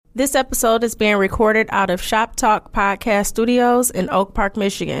This episode is being recorded out of Shop Talk Podcast Studios in Oak Park,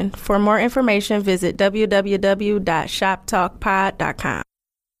 Michigan. For more information, visit www.shoptalkpod.com.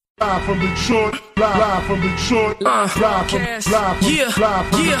 Live from Detroit, live from Detroit, live from Detroit.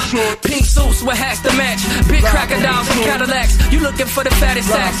 Pink suits with hats to match, big crocodiles and Cadillacs. You looking for the fattest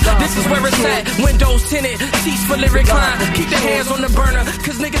sacks? This is where it's at. Windows tinted, seats fully reclined. Keep the hands on the burner,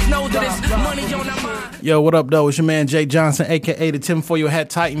 cause niggas know that it's money on their mind. Yo, what up, though? It's your man Jay Johnson, aka the tinfoil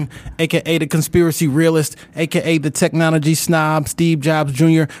hat titan, aka the conspiracy realist, aka the technology snob, Steve Jobs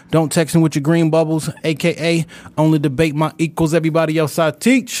Jr. Don't text me with your green bubbles, aka only debate my equals, everybody else I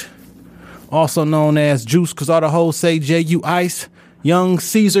teach. Also known as Juice, cause all the hoes say J.U. Ice. Young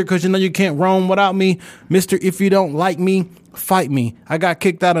Caesar, cause you know you can't roam without me. Mr. If you don't like me, fight me. I got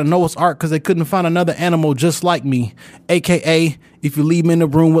kicked out of Noah's Ark cause they couldn't find another animal just like me. AKA, if you leave me in the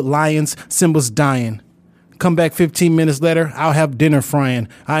room with lions, Simba's dying. Come back 15 minutes later, I'll have dinner frying.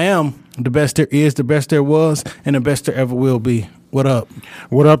 I am the best there is, the best there was, and the best there ever will be. What up?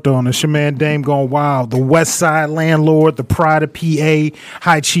 What up, though? It's your man Dame Gone Wild, the West Side landlord, the pride of PA,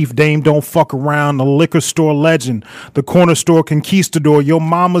 High Chief Dame Don't Fuck Around, the liquor store legend, the corner store conquistador, your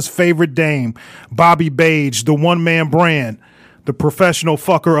mama's favorite dame, Bobby Bage, the one-man brand, the professional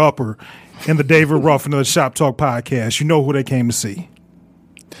fucker upper, and the David Ruffin of the Shop Talk Podcast. You know who they came to see.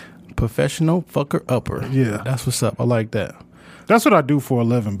 Professional fucker upper. Yeah. That's what's up. I like that. That's what I do for a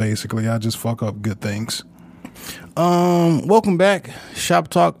living, basically. I just fuck up good things. Welcome back. Shop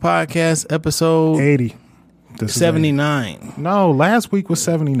Talk Podcast episode 80. This is 79. 80. No, last week was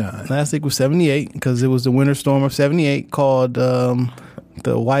 79. Last week was 78 because it was the winter storm of 78 called the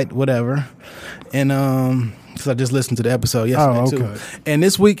white whatever. And because I just listened to the episode yesterday too. And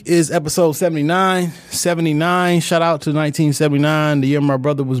this week is episode 79. 79. Shout out to 1979, the year my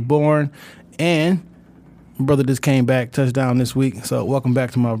brother was born. And my brother just came back, touchdown this week. So welcome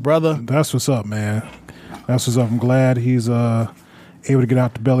back to my brother. That's what's up, man. That's what's up. I'm glad he's able to get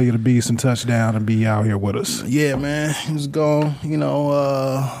out the belly of the beast and touch down and be out here with us. Yeah, man. He was gone,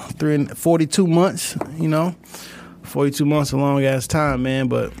 42 months, 42 months, a long ass time, man.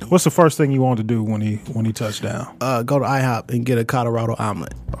 But what's the first thing you wanted to do when he touched down? Go to IHOP and get a Colorado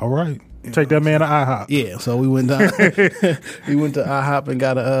omelet. All right. Take that man to IHOP. Yeah, so we went down. We went to IHOP and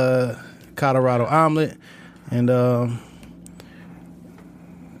got a Colorado omelet and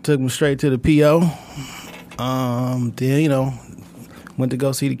took him straight to the PO. Then, went to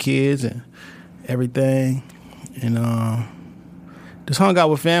go see the kids and everything. And just hung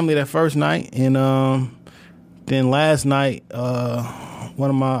out with family that first night. And then last night, one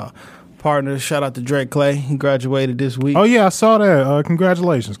of my partners, shout out to Drake Clay, he graduated this week. Oh, yeah, I saw that.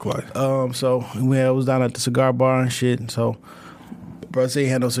 Congratulations, Clay. So we was down at the cigar bar and shit. And so bro said he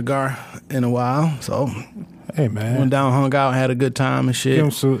had no cigar in a while. So, hey, man. Went down, hung out, had a good time and shit.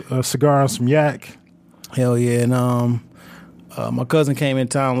 Give him a cigar and some yak. Hell yeah. And my cousin came in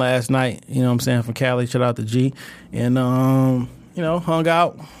town last night, from Cali. Shout out to G. And, hung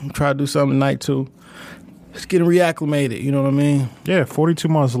out, tried to do something tonight too. Just getting reacclimated, you know what I mean? Yeah, 42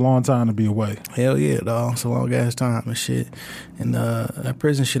 months is a long time to be away. Hell yeah, dog. It's a long ass time and shit. And that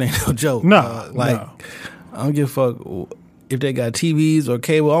prison shit ain't no joke. No, no. I don't give a fuck if they got TVs or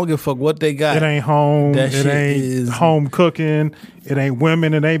cable. I don't give a fuck what they got. It ain't home. It ain't home cooking. It ain't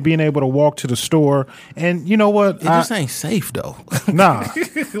women. It ain't being able to walk to the store. And you know what? It just ain't safe though. Nah.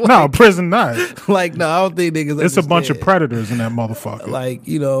 No, prison not. I don't think niggas It's a bunch of predators in that motherfucker.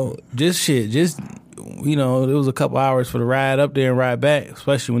 It was a couple hours for the ride up there and ride back,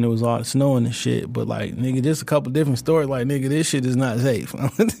 especially when it was all snowing and shit. But just a couple different stories. This shit is not safe.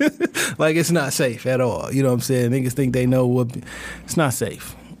 It's not safe at all. You know what I'm saying? Niggas think they know what. It's not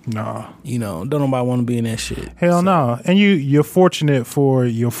safe. Nah. Don't nobody want to be in that shit. Hell no. And you're fortunate for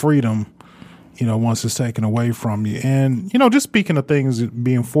your freedom, once it's taken away from you. And, just speaking of things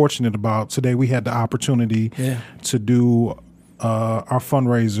being fortunate about, today we had the opportunity to do our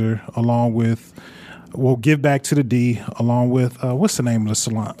fundraiser along with. We'll give back to the D along with what's the name of the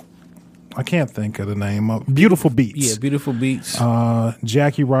salon? I can't think of the name of Beautiful Beats. Yeah, Beautiful Beats.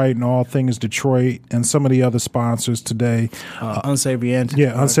 Jackie Wright and All Things Detroit and some of the other sponsors today. Unsavory Antics.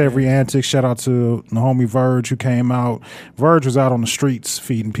 Yeah, Unsavory Antics. Shout out to the homie Verge who came out. Verge was out on the streets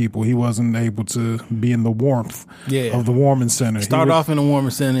feeding people. He wasn't able to be in the warmth of the warming center. Started off in the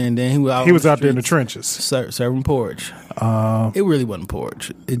warming center and then he was out there in the trenches. Serving porridge. It really wasn't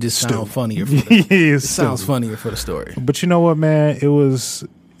porridge. It just sounds funnier. It sounds funnier for the story. But you know what, man? It was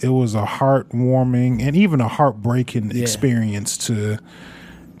a heartwarming and even a heartbreaking experience to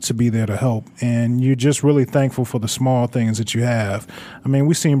be there to help. And you're just really thankful for the small things that you have. I mean,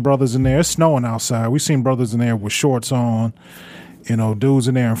 we seen brothers in there. It's snowing outside. We seen brothers in there with shorts on dudes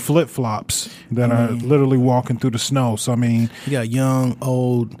in there in flip-flops that are literally walking through the snow. So, I mean... You got young,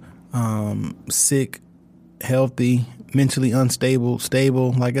 old, sick, healthy, mentally unstable,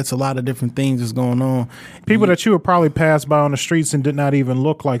 stable. Like, it's a lot of different things that's going on. People that you would probably pass by on the streets and did not even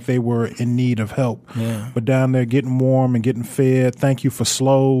look like they were in need of help. Yeah. But down there getting warm and getting fed. Thank you for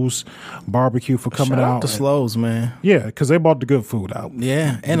Slows Barbecue for coming Shout out. out to Slows, man. Yeah, because they bought the good food out.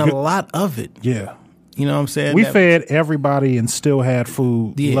 Yeah, and a lot of it. Yeah. You know what I'm saying? We fed everybody and still had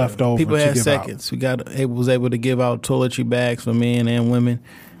food left over. People to had give seconds. Out. Was able to give out toiletry bags for men and women,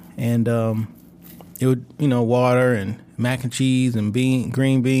 and it would water and mac and cheese and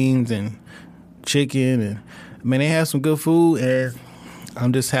green beans and chicken, and they had some good food, and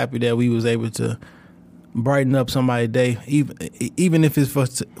I'm just happy that we was able to brighten up somebody's day, even if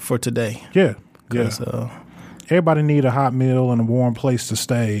it's for today. Yeah, everybody need a hot meal and a warm place to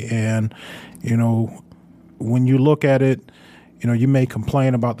stay, and when you look at it, you may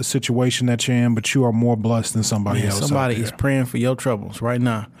complain about the situation that you're in, but you are more blessed than somebody else. Somebody is praying for your troubles right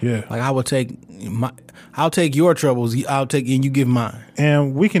now. Yeah, like I'll take your troubles. And you give mine.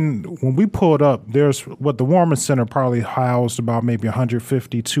 And when we pulled up, there's the Warman Center probably housed about maybe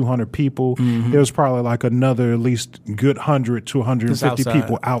 150, 200 people. Mm-hmm. There was probably like another at least good 100 to 150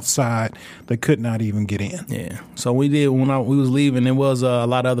 people outside that could not even get in. Yeah. So we did when we was leaving. There was a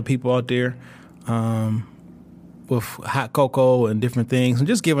lot of other people out there. With hot cocoa and different things, and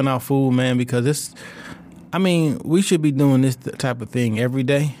just giving out food, man, because we should be doing this type of thing every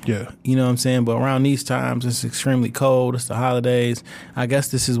day. Yeah. You know what I'm saying? But around these times, it's extremely cold. It's the holidays. I guess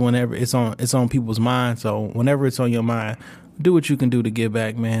this is whenever it's on people's minds. So whenever it's on your mind, do what you can do to give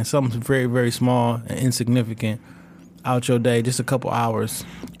back, man. Something very, very small and insignificant out your day, just a couple hours.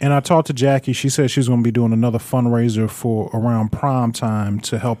 And I talked to Jackie. She said she's going to be doing another fundraiser for around prime time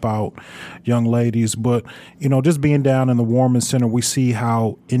to help out young ladies. But, just being down in the Warman Center, we see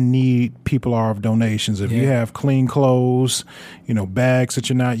how in need people are of donations. If you have clean clothes, bags that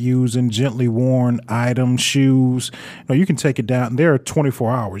you're not using, gently worn items, shoes, you can take it down. There are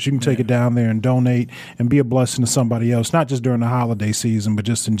 24 hours. You can take it down there and donate and be a blessing to somebody else, not just during the holiday season, but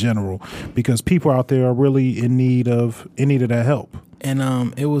just in general, because people out there are really in need of that help.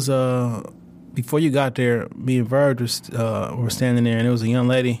 And it was before you got there, me and Verge were standing there, and it was a young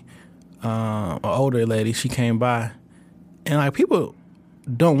lady, an older lady. She came by, and people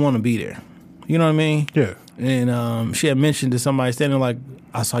don't want to be there. You know what I mean? Yeah. And she had mentioned to somebody standing like,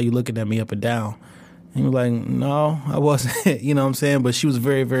 I saw you looking at me up and down. And he was like, no, I wasn't. You know what I'm saying? But she was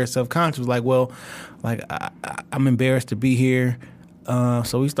very, very self-conscious. Like, well, I'm embarrassed to be here.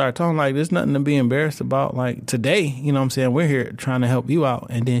 So we started talking there's nothing to be embarrassed about. Today, you know what I'm saying, we're here trying to help you out.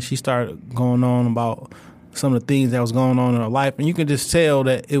 And then she started going on about some of the things that was going on in her life. And you can just tell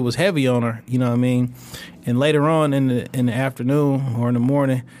that it was heavy on her, you know what I mean? And later on in the afternoon or in the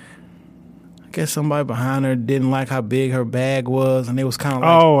morning, I guess somebody behind her didn't like how big her bag was. And they was kind of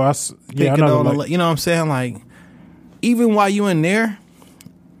I know. You know what I'm saying? Even while you in there,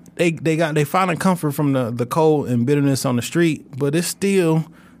 they finding comfort from the cold and bitterness on the street, but it's still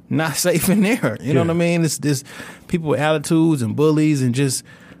not safe in there. You know what I mean? It's this people with attitudes and bullies, and just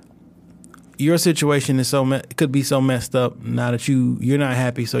your situation is could be so messed up now that you're not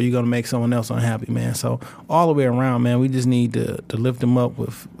happy, so you're gonna make someone else unhappy, man. So all the way around, man, we just need to lift them up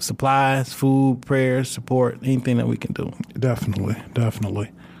with supplies, food, prayers, support, anything that we can do.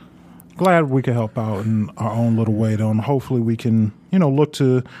 Definitely. Glad we could help out in our own little way, though, and hopefully we can, look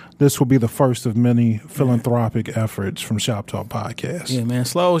to this will be the first of many philanthropic efforts from Shop Talk Podcast. Yeah, man.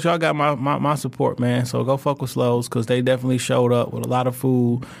 Slows, y'all got my support, man. So go fuck with Slows, because they definitely showed up with a lot of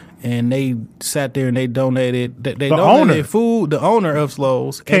food, and they sat there and they donated. They donated food. The owner of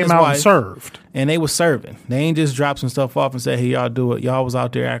Slows came out and served, and they was serving. They ain't just dropped some stuff off and said, "Hey, y'all do it." Y'all was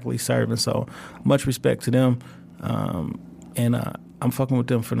out there actually serving. So much respect to them, and I'm fucking with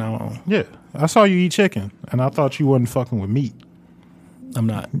them from now on. Yeah. I saw you eat chicken, and I thought you wasn't fucking with meat. I'm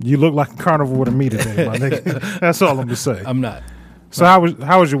not. You look like a carnivore with a meat today, my nigga. That's all I'm going to say. I'm not. So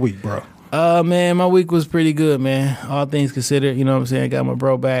how was your week, bro? Man, my week was pretty good, man. All things considered, you know what I'm saying? I got my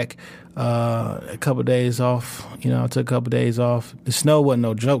bro back. A couple of days off. I took a couple of days off. The snow wasn't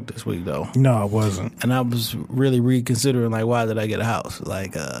no joke this week, though. No, it wasn't. And I was really reconsidering, why did I get a house?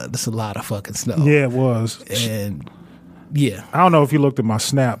 There's a lot of fucking snow. Yeah, it was. And yeah. I don't know if you looked at my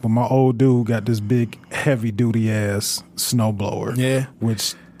snap, but my old dude got this big, heavy-duty ass snowblower. Yeah.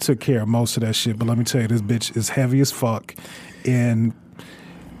 Which took care of most of that shit. But let me tell you, this bitch is heavy as fuck. And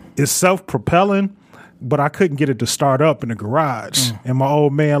it's self-propelling, but I couldn't get it to start up in the garage. And my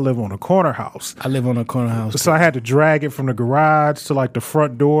old man lived on a corner house. I live on a corner house. So I had to drag it from the garage to the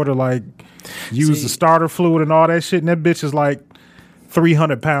front door to use the starter fluid and all that shit. And that bitch is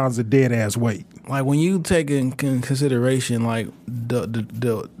 300 pounds of dead ass weight. Like when you take in consideration like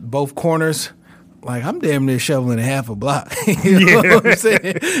the both corners, like I'm damn near shoveling half a block. You know what I'm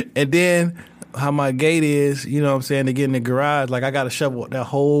saying? And then how my gate is, you know what I'm saying, to get in the garage, like I got to shovel that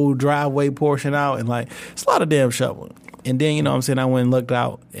whole driveway portion out, and like it's a lot of damn shoveling. And then, you know what I'm saying, I went and looked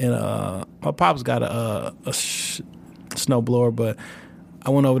out, and my pop's got a snow blower, but I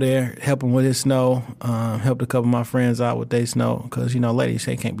went over there, helped him with his snow, helped a couple of my friends out with their snow, because, you know, ladies,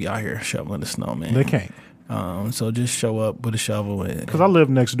 they can't be out here shoveling the snow, man. They can't. So just show up with a shovel. Because I live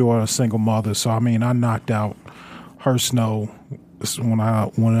next door to a single mother, so, I mean, I knocked out her snow when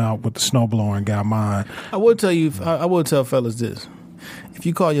I went out with the snowblower and got mine. I would tell fellas this. If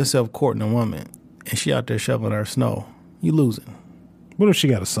you call yourself courting a woman and she out there shoveling her snow, you losing. What if she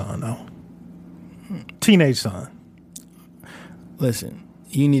got a son, though? Teenage son. Listen,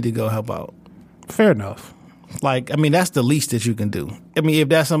 you need to go help out. Fair enough. Like, I mean, that's the least that you can do. I mean, if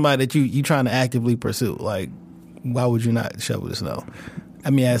that's somebody that you trying to actively pursue, like, why would you not shovel the snow? I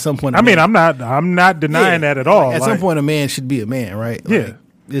mean, at some point, I'm not denying that at all. Like, at some point, a man should be a man, right? Like, yeah.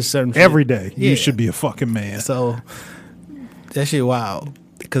 It's certain every day you should be a fucking man. So that shit wild.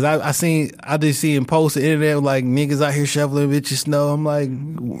 Because I just seen posts on the internet like niggas out here shoveling bitches snow. I'm like,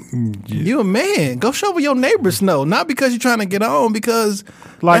 you a man. Go shovel your neighbor's snow. Not because you're trying to get on, because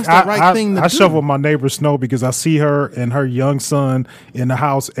like that's the right thing to do. I shovel my neighbor's snow because I see her and her young son in the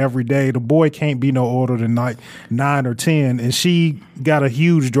house every day. The boy can't be no older than like 9 or 10, and she got a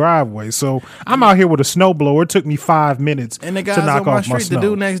huge driveway. So I'm out here with a snowblower. It took me 5 minutes and the guys to knock on my off my street, snow. The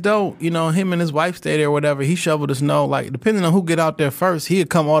dude next door, you know, him and his wife stay there or whatever. He shoveled the snow. Like, depending on who get out there first, he'd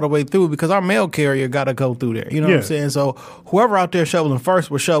come all the way through, because our mail carrier got to go through there. You know what I'm saying? So whoever out there shoveling first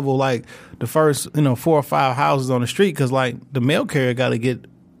will shovel like the first, 4 or 5 houses on the street, because like the mail carrier got to get,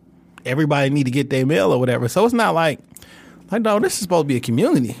 everybody need to get their mail or whatever. So it's not like no, this is supposed to be a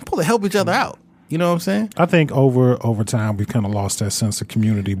community. Supposed to help each other out. You know what I'm saying? I think over time we kind of lost that sense of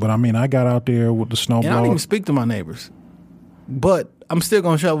community. But I mean, I got out there with the snowblower. And I don't even speak to my neighbors, but I'm still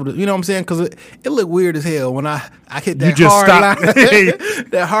gonna shovel. You know what I'm saying? Because it look weird as hell when I hit that hard line.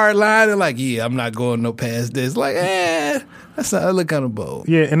 That hard line, and like, yeah, I'm not going no past this. Like, that look kind of bold.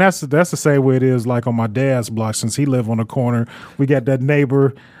 Yeah, and that's the same way it is. Like on my dad's block, since he live on the corner, we got that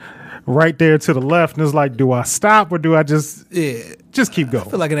neighbor right there to the left, and it's like, do I stop or do I just keep going? I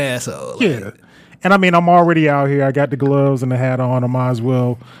feel like an asshole. Yeah. And I mean, I'm already out here. I got the gloves and the hat on. I might as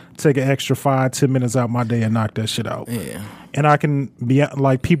well take an extra 5-10 minutes out my day and knock that shit out. Yeah. And I can be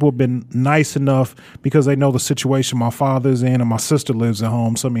like, people have been nice enough because they know the situation my father's in, and my sister lives at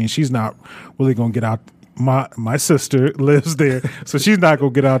home. So I mean, she's not really gonna get out. My sister lives there, so she's not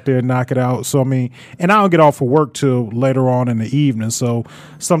gonna get out there and knock it out. So I mean, and I don't get off of work till later on in the evening. So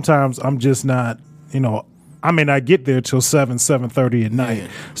sometimes I'm just not, I may not get there till 7:30 at night.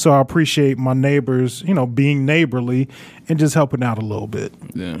 So I appreciate my neighbors, being neighborly and just helping out a little bit.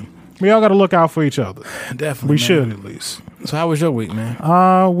 Yeah. We all got to look out for each other. Definitely. We should, at least. So how was your week,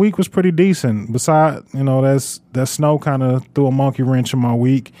 man? Week was pretty decent. Besides, that snow kind of threw a monkey wrench in my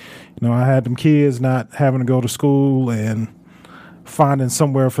week. I had them kids not having to go to school, and finding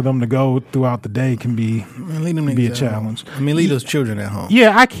somewhere for them to go throughout the day can be a challenge. I mean, leave those children at home.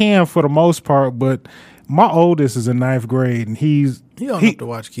 Yeah, I can for the most part, but my oldest is in 9th grade, and he don't have to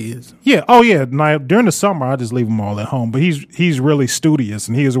watch kids. Yeah. Oh, yeah. Now, during the summer, I just leave them all at home. But he's really studious,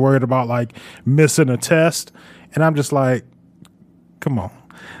 and he is worried about like missing a test. And I'm just like, come on.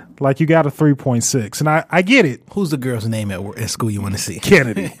 Like, you got a 3.6, and I get it. Who's the girl's name at school you want to see?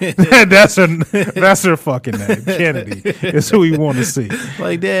 Kennedy. That's her fucking name. Kennedy is who you want to see.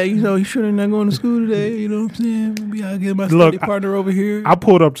 Like, Dad, you sure they're not going to school today? You know what I'm saying? Maybe I'll get my study partner over here. I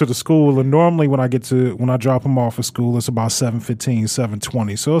pulled up to the school, and normally when I drop them off at school, it's about 7:15,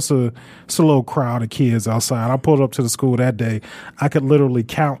 7:20. So it's a little crowd of kids outside. I pulled up to the school that day. I could literally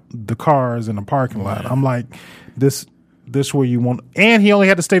count the cars in the parking lot. I'm like, this where you want, and he only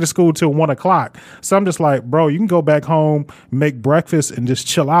had to stay to school till 1:00. So I'm just like, bro, you can go back home, make breakfast, and just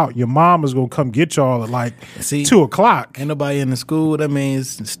chill out. Your mom is gonna come get y'all at like 2:00. Ain't nobody in the school. That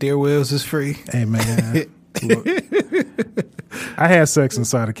means stairwells is free. Hey man, look, I had sex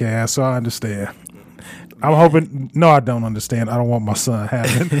inside a cab, so I understand. I'm hoping. No, I don't understand. I don't want my son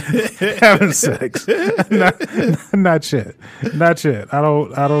having sex. Not yet. I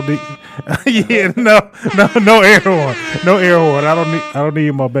don't need. Yeah, no air horn. No air horn. I don't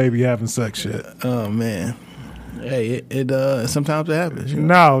need my baby having sex yet. Oh man. Hey, it sometimes it happens.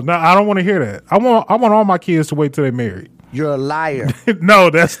 No, I don't want to hear that. I want all my kids to wait till they're married. You're a liar. No,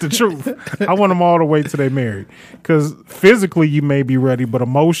 that's the truth. I want them all to wait till they married. Because physically you may be ready, but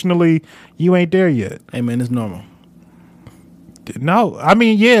emotionally you ain't there yet. Hey, man, it's normal. No, I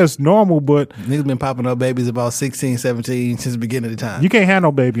mean, yeah, it's normal, but Niggas been popping up babies about 16, 17 since the beginning of the time. you can't have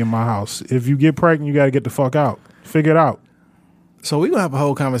no baby in my house. If you get pregnant, you got to get the fuck out. Figure it out. So we're going to have a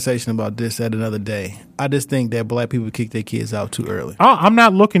whole conversation about this at another day. I just think that black people kick their kids out too early. I'm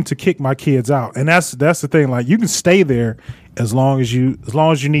not looking to kick my kids out, and that's the thing. Like, you can stay there as long as you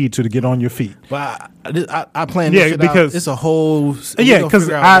need to get on your feet. But I plan this shit because out. It's a whole... Because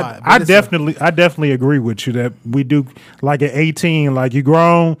I definitely agree with you that we do, like at 18, like you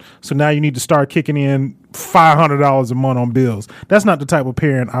grown, so now you need to start kicking in $500 a month on bills. That's not the type of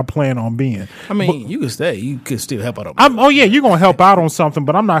parent I plan on being. I mean, you can stay. You can still help out. You're gonna help out on something,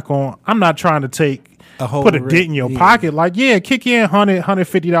 but I'm not trying to put a dent in your pocket. Like, kick in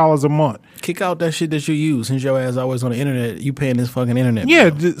 $150 a month. Kick out that shit that you use. Since your ass always on the internet, you paying this fucking internet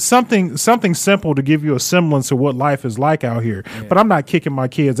bill. Something simple to give you a semblance of what life is like out here. Yeah. But I'm not kicking my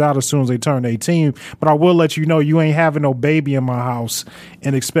kids out as soon as they turn 18. But I will let you know you ain't having no baby in my house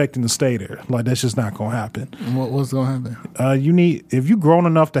and expecting to stay there. Like, that's just not gonna happen. What's gonna happen? If you're grown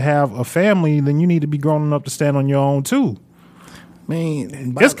enough to have a family, then you need to be grown enough to stand on your own too. I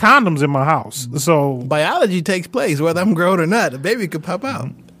mean, there's condoms in my house, so biology takes place whether I'm grown or not. A baby could pop out.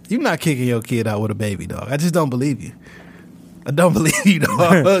 You're not kicking your kid out with a baby, dog. I just don't believe you. I don't believe you,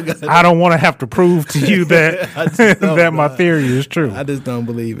 dog. I don't want to have to prove to you that my theory is true. I just don't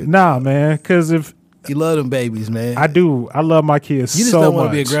believe it. Nah, man, because if you love them babies, man. I do. I love my kids so much. You just don't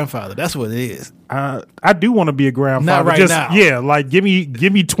want to be a grandfather. That's what it is. I do want to be a grandfather. Not right now. Yeah, like give me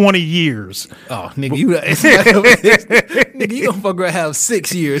 20 years. Oh, nigga, nigga, you gonna fuck around have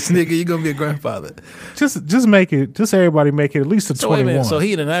 6 years, nigga. You gonna be a grandfather. Just make it. Just everybody make it at least to 21. Wait a minute. So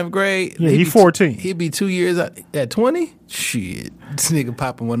he in the 9th grade. Yeah, he's 14. He'd be 2 years at 20. Shit, this nigga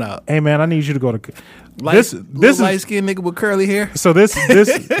popping one out. Hey man, I need you to go to this is light skinned nigga with curly hair. So this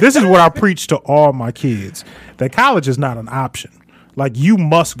is what I preach to all my kids: that college is not an option. Like, you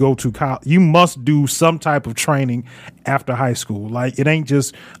must go to college. You must do some type of training after high school. Like, it ain't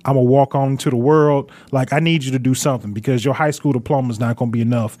just, I'm going to walk on to the world. Like, I need you to do something, because your high school diploma is not going to be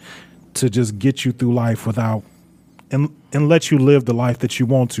enough to just get you through life without and let you live the life that you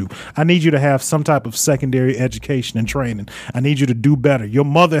want to. I need you to have some type of secondary education and training. I need you to do better. Your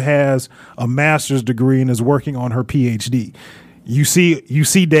mother has a master's degree and is working on her PhD. You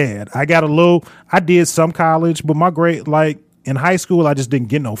see dad. I did some college, but my grade, like, in high school, I just didn't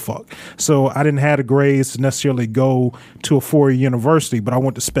get no fuck. So I didn't have the grades to necessarily go to a 4-year university, but I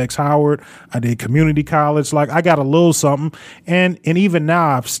went to Specs Howard. I did community college. Like, I got a little something. And even now,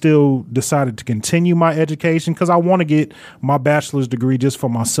 I've still decided to continue my education because I want to get my bachelor's degree just for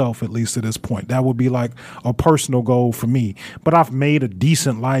myself, at least at this point. That would be like a personal goal for me. But I've made a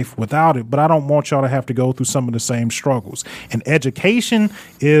decent life without it. But I don't want y'all to have to go through some of the same struggles. And education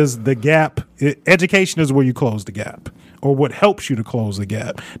is the gap. Education is where you close the gap, or what helps you to close the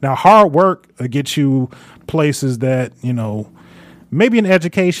gap. Now, hard work gets you places that, maybe an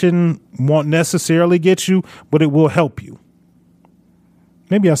education won't necessarily get you, but it will help you.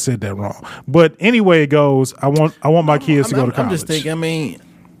 Maybe I said that wrong. But anyway it goes, I want my kids to go to college. I'm just thinking,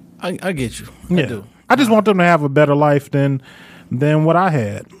 I get you. Yeah. I do. I just want them to have a better life than what I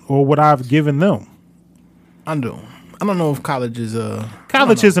had or what I've given them. I do. I don't know if college is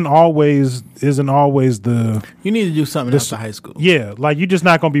college isn't always the. You need to do something after high school. Yeah, like, you're just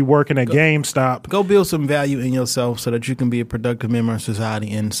not going to be working at GameStop. Go build some value in yourself so that you can be a productive member of society,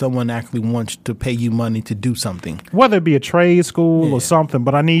 and someone actually wants to pay you money to do something. Whether it be a trade school or something,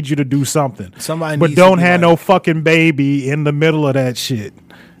 but I need you to do something. But don't have no fucking baby in the middle of that shit.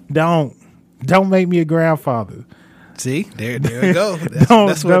 Don't make me a grandfather. See, there we go.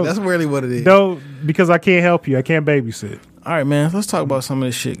 That's really what it is. Don't, because I can't help you. I can't babysit. All right, man. Let's talk about some of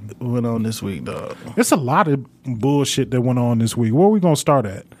this shit that went on this week, dog. There's a lot of bullshit that went on this week. Where are we gonna start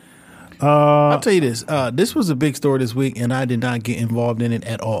at? I'll tell you this. This was a big story this week, and I did not get involved in it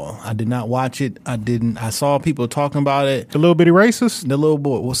at all. I did not watch it. I saw people talking about it. The little bitty racist? The little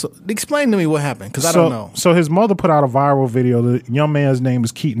boy. Well, so, explain to me what happened, because I don't know. So his mother put out a viral video. The young man's name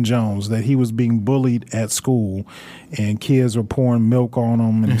is Keaton Jones, that he was being bullied at school, and kids were pouring milk on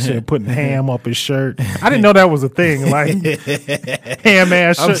him, and he said putting ham up his shirt. I didn't know that was a thing. Like, ham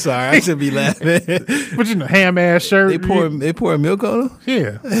ass shirt. I'm sorry, I should be laughing. But ham ass shirt. They pour milk on him?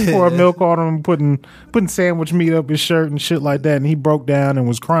 Yeah. Pour milk on him, putting sandwich meat up his shirt and shit like that, and he broke down and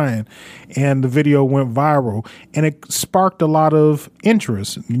was crying, and the video went viral, and it sparked a lot of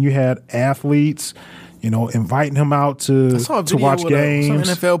interest. You had athletes, inviting him out to watch games.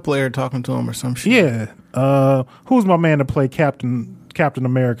 Some NFL player talking to him or some shit. Yeah. Who's my man to play Captain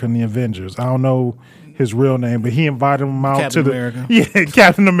America in the Avengers? I don't know. his real name, but he invited him out Captain to America.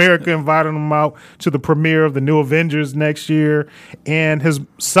 Captain America invited him out to the premiere of the new Avengers next year. And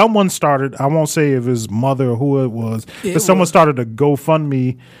someone started, I won't say if his mother or who it was, but someone started a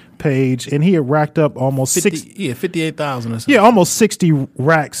GoFundMe page, and he had racked up almost 58,000 or something. Yeah, almost 60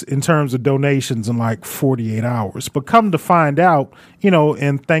 racks in terms of donations in like 48 hours. But come to find out,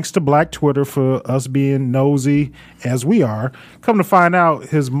 and thanks to Black Twitter for us being nosy as we are, come to find out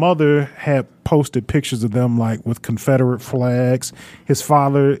his mother had posted pictures of them like with Confederate flags. His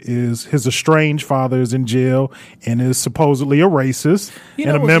estranged father is in jail and is supposedly a racist and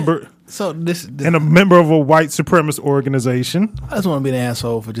a member. So this and a member of a white supremacist organization. I just want to be an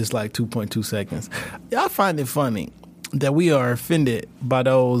asshole for just like 2.2 seconds. I find it funny that we are offended by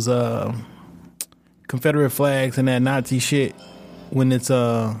those Confederate flags and that Nazi shit when it's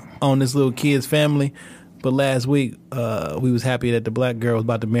on this little kid's family. But last week, we was happy that the black girl was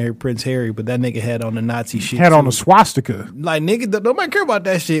about to marry Prince Harry, but that nigga had on the Nazi shit. Had too. on a swastika. Like, nigga, nobody care about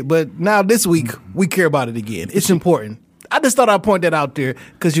that shit. But now this week, we care about it again. It's important. I just thought I'd point that out there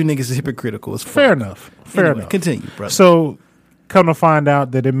because you niggas are hypocritical as fuck. Fair enough. Anyway, continue, brother. So, come to find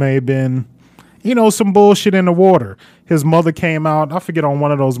out that it may have been, some bullshit in the water. His mother came out, I forget, on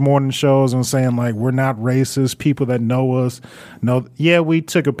one of those morning shows and saying, like, we're not racist. People that know us know. Yeah, we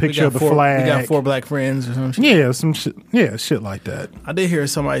took a picture of the flag. We got 4 black friends or some shit. Yeah, some shit. Yeah, shit like that. I did hear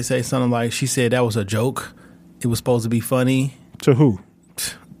somebody say something like, she said that was a joke. It was supposed to be funny. To who?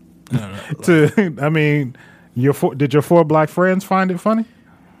 I don't know. Did your 4 black friends find it funny?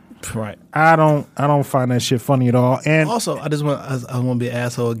 Right. I don't find that shit funny at all. And also, I want to be an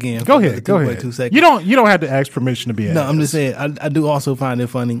asshole again. Go ahead. 2 seconds. You don't have to ask permission to be an asshole. No, I'm just saying. I do also find it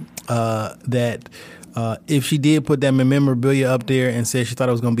funny that if she did put that memorabilia up there and said she thought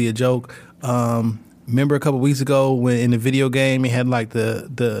it was going to be a joke. Remember a couple weeks ago when in the video game it had like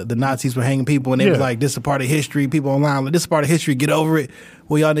the Nazis were hanging people and they was like, this is a part of history. People online like, this is a part of history. Get over it.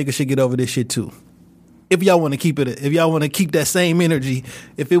 Well, y'all niggas should get over this shit too. If y'all want to keep it, if y'all want to keep that same energy,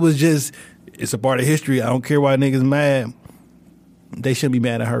 if it was just, it's a part of history, I don't care why niggas mad, they shouldn't be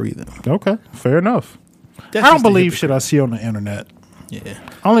mad at her either. Okay, fair enough. That's I don't believe shit I see on the internet. Yeah.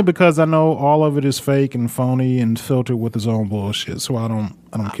 Only because I know all of it is fake and phony and filtered with his own bullshit. So I don't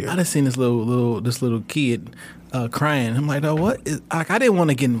care. I just seen this little kid crying. I'm like, oh, what? I didn't want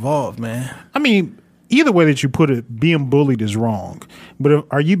to get involved, man. I mean, either way that you put it, being bullied is wrong. But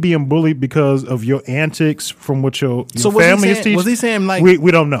are you being bullied because of your antics from what your family is teaching? Was he saying like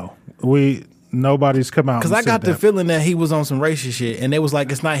we don't know? Nobody's come out. Because I got the feeling that he was on some racist shit, and they was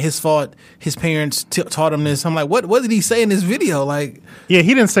like, it's not his fault. His parents taught him this. I'm like, what did he say in this video? Like, yeah,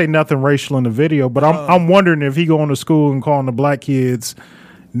 he didn't say nothing racial in the video, but I'm wondering if he going to school and calling the black kids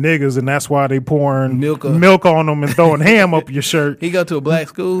niggas, and that's why they pouring milk on them and throwing ham up your shirt. He go to a black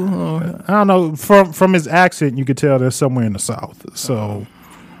school? I don't know. From his accent, you could tell they're somewhere in the South. So,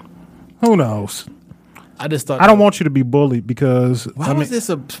 who knows? I just thought I don't want you to be bullied because why was this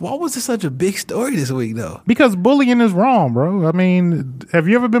such a big story this week though? Because bullying is wrong, bro. I mean, have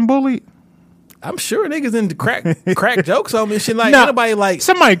you ever been bullied? I'm sure niggas into crack jokes on me and shit. Like anybody like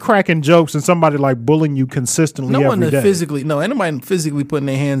somebody cracking jokes and somebody like bullying you consistently. No one every day. Physically, no, anybody physically putting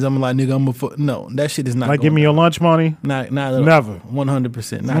their hands on me like nigga, no, that shit is not. Like going give me down. your lunch money. Not never.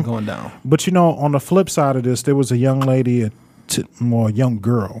 100% not going down. But on the flip side of this, there was a young lady, a young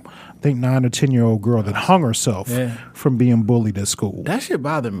girl, I think 9 or 10-year-old girl that hung herself from being bullied at school. That shit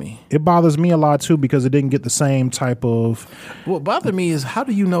bothered me. It bothers me a lot too because it didn't get the same type of. What bothered me is how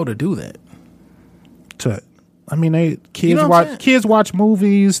do you know to do that? Kids watch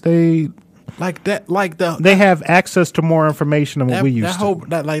movies. They like that. They have access to more information than what we used to.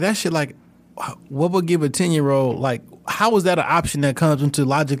 That shit. Like, what would give a 10-year-old like? How is that an option that comes into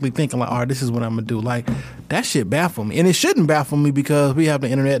logically thinking like, all right, this is what I'm gonna do? Like, that shit baffled me, and it shouldn't baffle me because we have the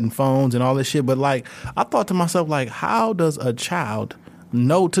internet and phones and all this shit. But like, I thought to myself, like, how does a child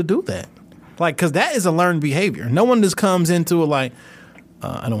know to do that? Like, because that is a learned behavior. No one just comes into it like.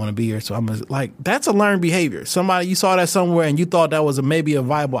 I don't want to be here, so I'm gonna, like, that's a learned behavior. Somebody, you saw that somewhere and you thought that was maybe a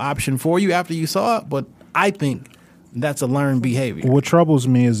viable option for you after you saw it, but I think that's a learned behavior. What troubles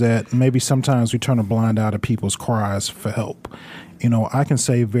me is that maybe sometimes we turn a blind eye to people's cries for help. I can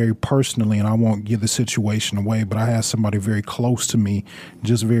say very personally, and I won't give the situation away, but I had somebody very close to me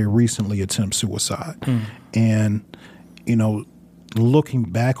just very recently attempt suicide. And, looking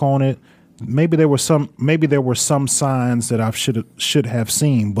back on it, maybe there were some signs that I should have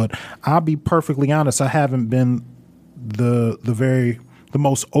seen, but I'll be perfectly honest. I haven't been the very the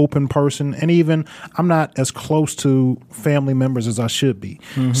most open person, and even I'm not as close to family members as I should be.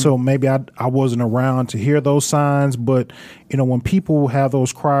 So maybe I wasn't around to hear those signs, but when people have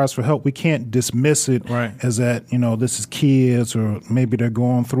those cries for help, we can't dismiss it as that, this is kids, or maybe they're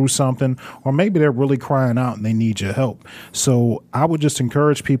going through something, or maybe they're really crying out and they need your help. So I would just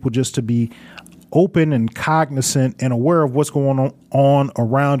encourage people just to be open and cognizant and aware of what's going on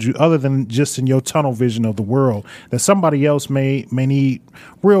around you, other than just in your tunnel vision of the world, that somebody else may need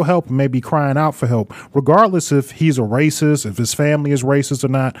real help, may be crying out for help, regardless if he's a racist, if his family is racist or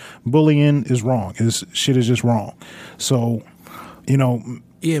not. Bullying is wrong. His shit is just wrong. So,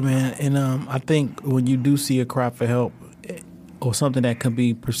 Yeah, man. And I think when you do see a cry for help, or something that can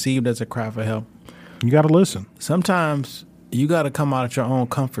be perceived as a cry for help, you got to listen. Sometimes you got to come out of your own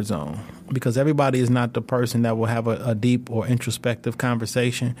comfort zone, because everybody is not the person that will have a deep or introspective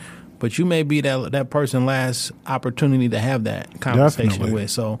conversation, but you may be that person last opportunity to have that conversation Definitely.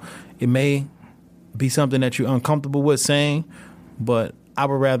 with. So it may be something that you're uncomfortable with saying, but I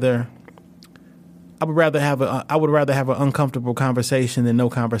would rather have an uncomfortable conversation than no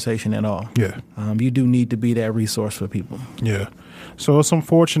conversation at all. Yeah. You do need to be that resource for people. Yeah. So it's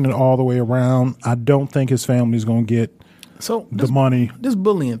unfortunate all the way around. I don't think his family's going to get the money. This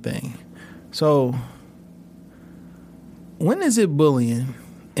bullying thing. So when is it bullying,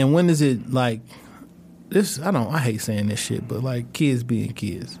 and when is it like this? I hate saying this shit, but like kids being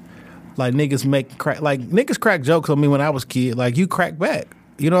kids, like niggas crack jokes on me when I was a kid. Like, you crack back.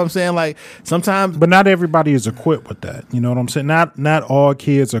 You know what I'm saying? Like, sometimes, but not everybody is equipped with that. You know what I'm saying? Not all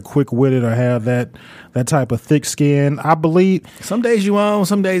kids are quick witted or have that type of thick skin. I believe some days you on,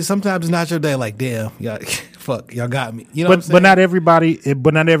 sometimes it's not your day. Like, damn, y'all, fuck, y'all got me. You know what I'm saying?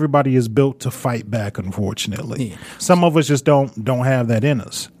 But not everybody is built to fight back. Unfortunately, Yeah. Some of us just don't have that in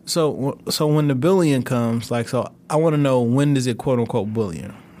us. So when the bullying comes, I want to know, when does it quote unquote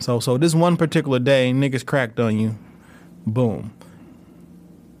bullying? So this one particular day, niggas cracked on you, boom.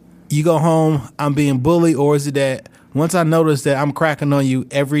 You go home, I'm being bullied, or is it that once I notice that I'm cracking on you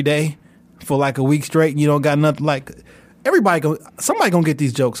every day for like a week straight, and you don't got nothing, like, somebody gonna get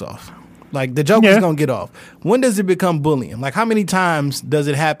these jokes off. Like, the joke is gonna get off. When does it become bullying? Like, how many times does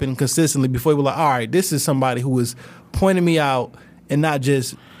it happen consistently before we're like, all right, this is somebody who is pointing me out, and not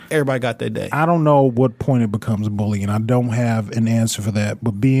just everybody got their day? I don't know what point it becomes bullying. I don't have an answer for that.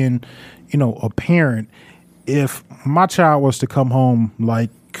 But being, a parent, if my child was to come home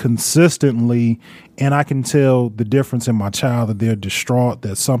like consistently, and I can tell the difference in my child, that they're distraught,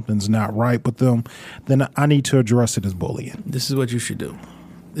 that something's not right with them, then I need to address it as bullying. This is what you should do.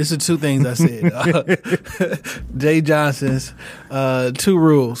 This are two things I said. Jay Johnson's 2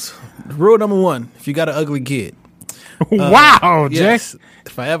 rules. Rule number 1, if you got an ugly kid. Wow, yes.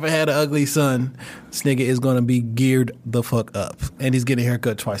 If I ever had an ugly son, this nigga is going to be geared the fuck up. And he's getting a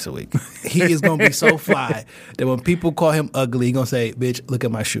haircut twice a week. He is going to be so fly that when people call him ugly, he's going to say, bitch, look at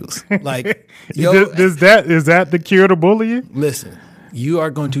my shoes. Like, is that the cure to bullying? Listen, you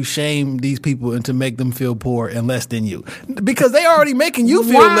are going to shame these people and to make them feel poor and less than you. Because they already making you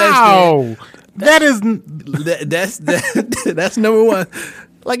feel less than. That's number 1.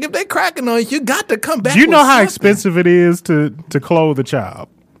 Like, if they cracking on you, you got to come back. Do you know how something. expensive it is to clothe a child?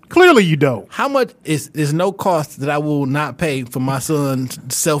 Clearly you don't. How much is no cost that I will not pay for my son's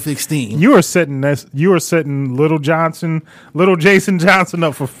self-esteem? You are setting little Jason Johnson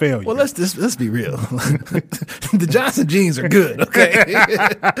up for failure. Well, let's be real. The Johnson jeans are good, okay?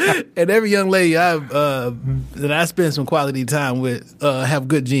 And every young lady that I spend some quality time with have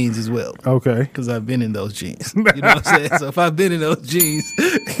good jeans as well. Okay. Because I've been in those jeans. You know what I'm saying? So if I've been in those jeans,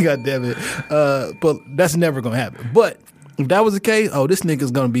 God damn it. But that's never going to happen. But if that was the case, this nigga's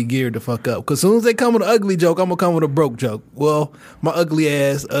going to be geared to fuck up. Because as soon as they come with an ugly joke, I'm going to come with a broke joke. Well, my ugly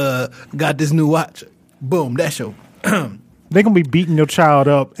ass got this new watch. Boom, that's your... They're going to be beating your child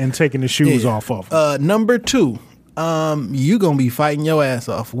up and taking the shoes off of them. Number 2, you going to be fighting your ass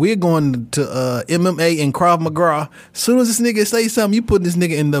off. We're going to MMA and Krav Maga. As soon as this nigga say something, you put this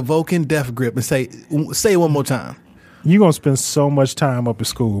nigga in the Vulcan death grip and say it one more time. You're going to spend so much time up at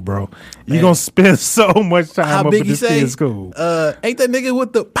school, bro. You're going to spend so much time up at this kid's school. Ain't that nigga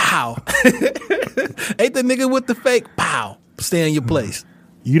with the pow? Ain't that nigga with the fake pow? Stay in your place.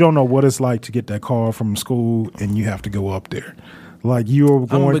 You don't know what it's like to get that call from school and you have to go up there. Like, you're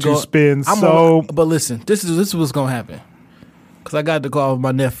going to spend But listen, this is what's going to happen. Because I got the call with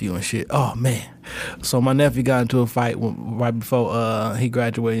my nephew and shit. Oh, man. So my nephew got into a fight right before he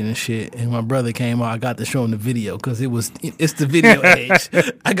graduated and shit. And my brother came out. I got to show him the video because it's the video age.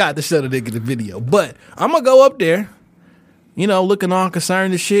 I got to show the nigga the video. But I'm going to go up there. looking all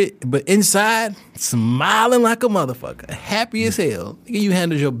concerned and shit, but inside, smiling like a motherfucker, happy as hell. You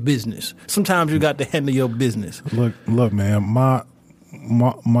handle your business. Sometimes you got to handle your business. Look, man, my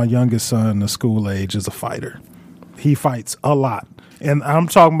youngest son, the school age, is a fighter. He fights a lot. And I'm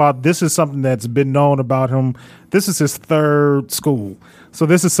talking about, this is something that's been known about him. This is his third school. So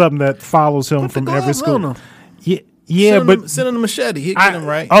this is something that follows him from every school. Yeah, send him the machete. He get him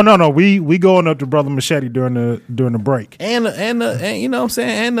right. Oh no, we going up to Brother Machete during the break. And you know what I'm saying,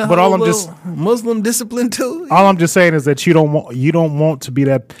 and the but whole all I'm just Muslim discipline too. All I'm just saying is that you don't want to be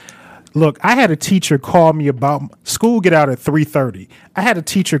that. Look, I had a teacher call me about school get out at 3:30. I had a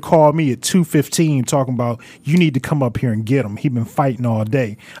teacher call me at 2:15 talking about you need to come up here and get him. He been fighting all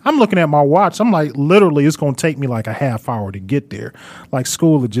day. I'm looking at my watch. I'm like, literally, it's going to take me like a half hour to get there. Like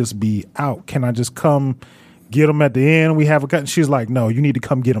school would just be out. Can I just come get him at the end? We have a cut. She's like, no, you need to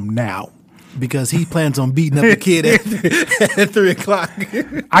come get him now. Because he plans on beating up the kid at 3 o'clock.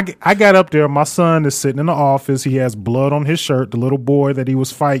 I got up there. My son is sitting in the office. He has blood on his shirt. The little boy that he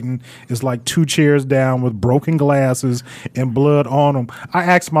was fighting is like 2 chairs down with broken glasses and blood on him. I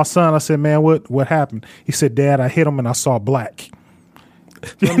asked my son, I said, man, what happened? He said, Dad, I hit him and I saw black.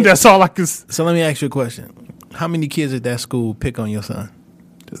 That's all I could. So let me ask you a question. How many kids at that school pick on your son?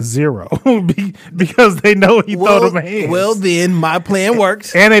 0 because they know he throw them hands. Well, then my plan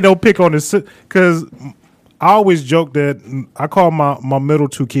works. And they don't pick on his, because I always joke that I call my middle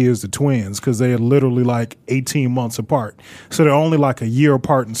 2 kids the twins because they are literally like 18 months apart. So they're only like a year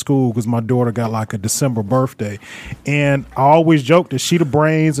apart in school because my daughter got like a December birthday. And I always joke that she the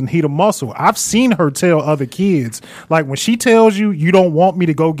brains and he the muscle. I've seen her tell other kids, like when she tells you don't want me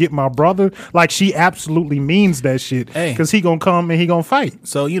to go get my brother, like she absolutely means that shit because he gonna come and he gonna fight.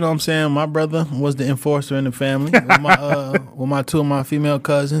 So you know what I'm saying? My brother was the enforcer in the family with my 2 of my female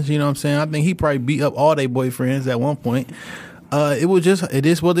cousins. You know what I'm saying? I think he probably beat up all they boys friends at one point. It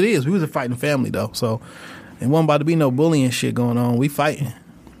is what it is. We was a fighting family though, so it wasn't about to be no bullying shit going on. We fighting.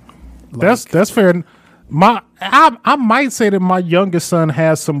 That's fair. I might say that my youngest son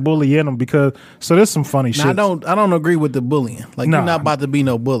has some bully in him because there's some funny shit. I don't agree with the bullying. Like you're not about to be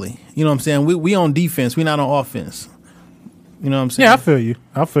no bully. You know what I'm saying? We on defense. We not on offense. You know what I'm saying? Yeah,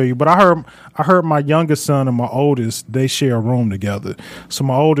 I feel you. But I heard my youngest son and my oldest, they share a room together. So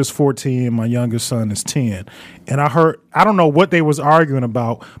my oldest 14, my youngest son is 10. And I don't know what they was arguing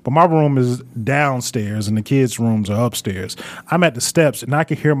about, but my room is downstairs and the kids' rooms are upstairs. I'm at the steps and I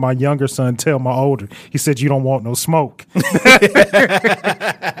can hear my younger son tell my older, he said, you don't want no smoke.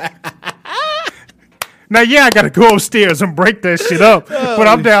 Now, yeah, I got to go upstairs and break that shit up, but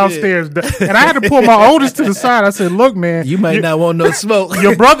I'm downstairs. Shit. And I had to pull my oldest to the side. I said, look, man. You might not want no smoke.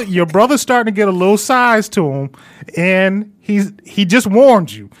 Your brother's starting to get a little size to him, and he just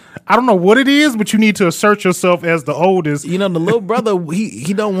warned you. I don't know what it is, but you need to assert yourself as the oldest. You know, the little brother,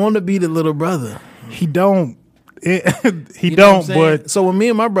 he don't want to be the little brother. He don't. But so when me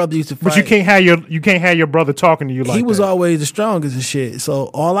and my brother used to fight, but you can't have your brother talking to you like that. He was always the strongest and shit.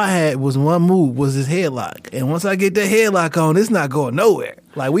 So all I had was one move, was his headlock. And once I get that headlock on, it's not going nowhere.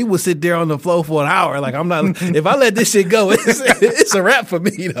 Like we would sit there on the floor for an hour. Like I'm not. If I let this shit go, it's a wrap for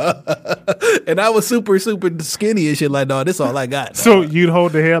me. Though. And I was super skinny and shit. Like no, this all I got. So you'd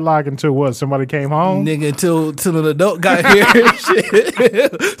hold the headlock until what? Somebody came home, nigga. Until an adult got here.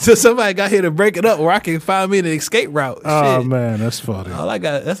 Shit. So somebody got here to break it up, where I can find me an escape route. Oh shit. Man, that's funny. All I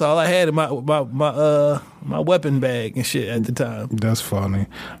got. That's all I had in my weapon bag and shit at the time. That's funny.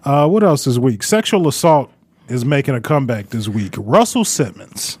 What else this week? Sexual assault is making a comeback this week. Russell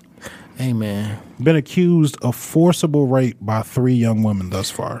Simmons. Hey, man. Been accused of forcible rape by 3 young women thus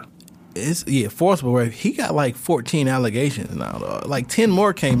far. Forcible rape. He got like 14 allegations now, though. Like 10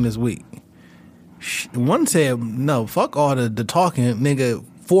 more came this week. One said, no, fuck all the talking. Nigga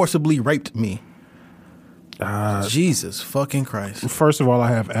forcibly raped me. Jesus fucking Christ. First of all, I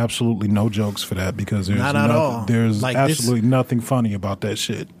have absolutely no jokes for that because there's like absolutely nothing funny about that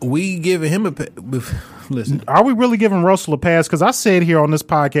shit. We giving him listen. Are we really giving Russell a pass? Because I said here on this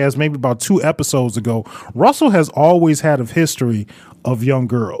podcast maybe about 2 episodes ago, Russell has always had a history of young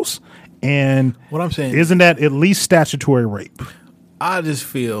girls. And what I'm saying, isn't that at least statutory rape? I just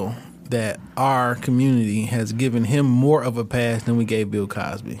feel that our community has given him more of a pass than we gave Bill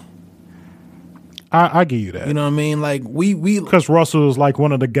Cosby. I give you that. You know what I mean? Like we because Russell is like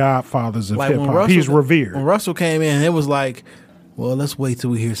one of the godfathers of hip hop. He's revered. When Russell came in, it was like, well, let's wait till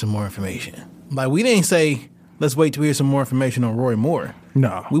we hear some more information. Like we didn't say let's wait till we hear some more information on Roy Moore.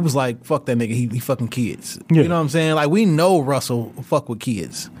 No, we was like, fuck that nigga. He fucking kids. Yeah. You know what I'm saying? Like we know Russell fuck with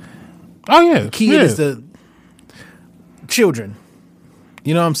kids. Oh yeah, kid is the children.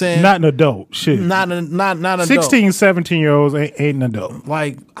 You know what I'm saying? Not an adult. Shit. Not an adult. 16, 17-year-olds ain't an adult.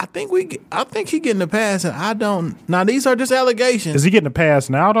 Like, I think he getting a pass, and I don't. Now, these are just allegations. Is he getting a pass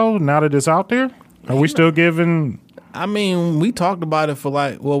now, though, now that it's out there? Are we still giving... I mean, we talked about it for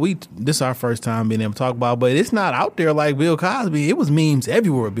this is our first time being able to talk about it, but it's not out there like Bill Cosby. It was memes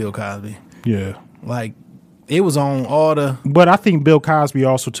everywhere with Bill Cosby. Yeah. Like, it was on all the... But I think Bill Cosby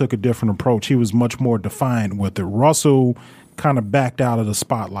also took a different approach. He was much more defiant with it. Russell kind of backed out of the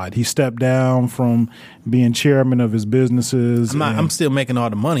spotlight. He stepped down from being chairman of his businesses. I'm still making all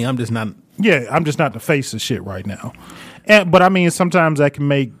the money. I'm just not... Yeah, I'm just not the face of shit right now. But I mean, sometimes that can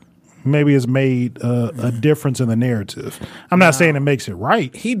make... Maybe it's made a difference in the narrative. I'm not saying it makes it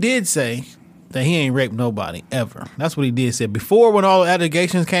right. He did say that he ain't raped nobody, ever. That's what he did say. Before, when all the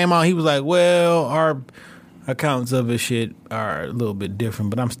allegations came out, he was like, well, our accounts of his shit are a little bit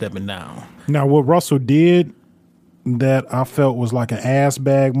different, but I'm stepping down. Now, what Russell did that I felt was like an ass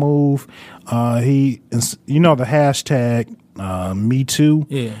bag move, the hashtag Me Too.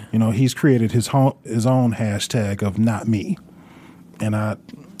 Yeah. He's created his own hashtag of not me. And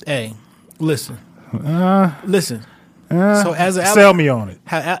hey, listen. So as sell me on it.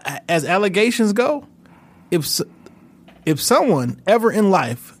 As allegations go, if someone ever in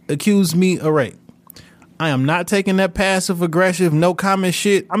life accused me of rape, I am not taking that passive aggressive no comment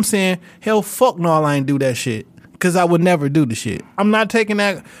shit. I'm saying hell, fuck no, I ain't do that shit because I would never do the shit. I'm not taking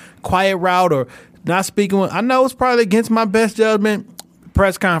that quiet route or not speaking. I know it's probably against my best judgment.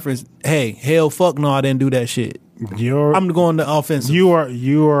 Press conference. Hey, hell, fuck no, I didn't do that shit. I'm going to offensive. You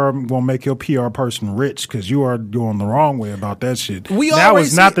are going to make your PR person rich because you are going the wrong way about that shit. Now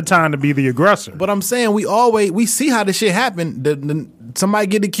is not the time to be the aggressor. But I'm saying we see how this shit happen. Somebody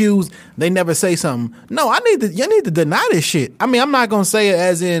get accused, they never say something. No, you need to deny this shit. I mean, I'm not going to say it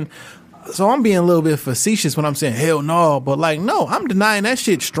as in. So I'm being a little bit facetious when I'm saying hell no, but no, I'm denying that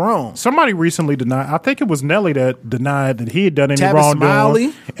shit strong. Somebody recently denied. I think it was Nelly that denied that he had done any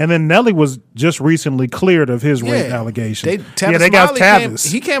wrongdoing. And then Nelly was just recently cleared of his rape allegation. They got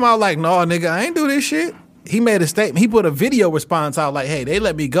Tavis. He came out like, no, nigga, I ain't do this shit. He made a statement. He put a video response out like, hey, they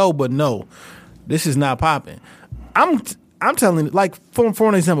let me go, but no, this is not popping. I'm telling you, for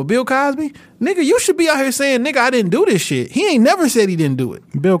an example, Bill Cosby, nigga, you should be out here saying, nigga, I didn't do this shit. He ain't never said he didn't do it.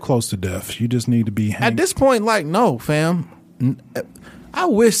 Bill close to death. You just need to be hanged. At this point, no, fam. I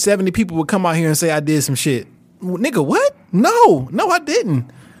wish 70 people would come out here and say I did some shit. Nigga, what? No, I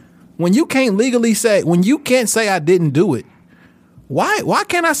didn't. When you can't legally say, when you can't say I didn't do it, why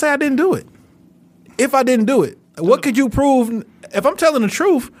can't I say I didn't do it? If I didn't do it, what could you prove? If I'm telling the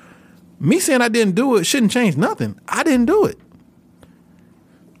truth, me saying I didn't do it shouldn't change nothing. I didn't do it.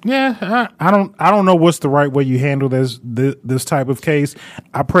 Yeah, I don't know what's the right way you handle this type of case.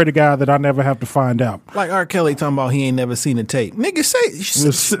 I pray to God that I never have to find out. Like R. Kelly talking about he ain't never seen a tape. Nigga,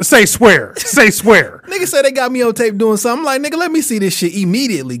 say swear. Say swear. Nigga say they got me on tape doing something. I'm like, nigga, let me see this shit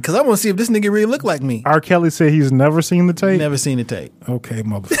immediately because I want to see if this nigga really look like me. R. Kelly said he's never seen the tape? Never seen the tape. Okay,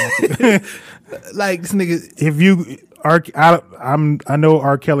 motherfucker. This nigga. If you... I know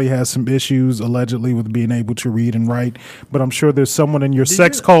R. Kelly has some issues allegedly with being able to read and write, but I'm sure there's someone in your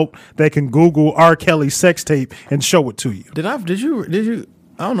sex cult that can Google R. Kelly sex tape and show it to you. Did you?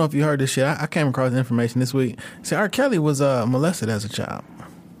 I don't know if you heard this shit. I came across information this week. See, R. Kelly was molested as a child.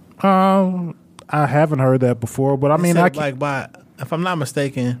 I haven't heard that before, but I mean, if I'm not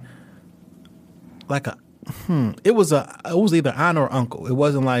mistaken, it was either aunt or uncle. It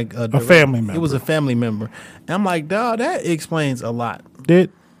wasn't like a family member. It was a family member. And I'm like, dawg, that explains a lot.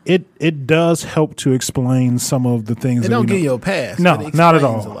 It does help to explain some of the things. It don't give you a pass. No, not at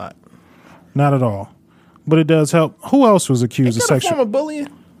all. A lot. Not at all. But it does help. Who else was accused of sexual? A form of bullying?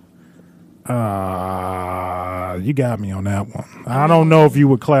 You got me on that one. I don't know if you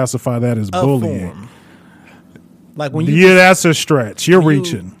would classify that as bullying. Form. Like when that's a stretch. You're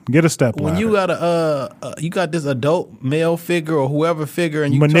reaching. Get a step ladder. When you got you got this adult male figure or whoever figure,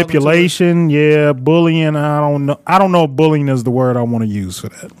 and you manipulation, bullying. I don't know. I don't know if bullying is the word I want to use for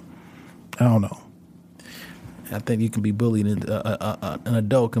that. I don't know. I think you can be bullied. An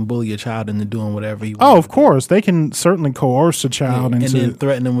adult can bully a child into doing whatever he wants. Oh, of course, they can certainly coerce a child and then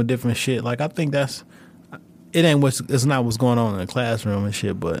threaten them with different shit. Like I think it's not what's going on in the classroom and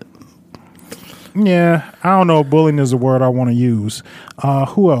shit, but. Yeah, I don't know if bullying is a word I want to use.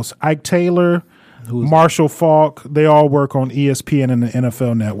 Who else? Ike Taylor, Marshall Faulk, they all work on ESPN and the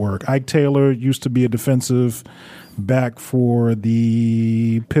NFL Network. Ike Taylor used to be a defensive back for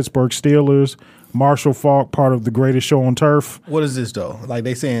the Pittsburgh Steelers. Marshall Faulk, part of the Greatest Show on Turf. What is this, though? Like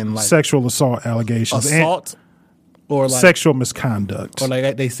they saying sexual assault allegations. Assault? Or sexual misconduct. Or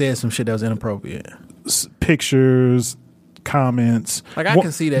they said some shit that was inappropriate. Pictures, comments. Like, I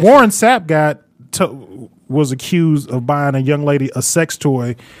can see that Warren Sapp was accused of buying a young lady a sex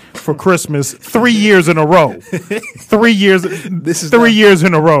toy for Christmas 3 years in a row. 3 years. This is 3 years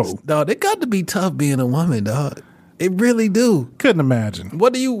in a row. Dog, it got to be tough being a woman, dog. It really do. Couldn't imagine.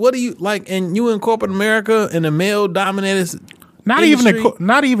 What do you like? And you in corporate America in a male dominated not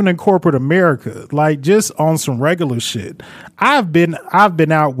even in corporate America, like just on some regular shit. I've been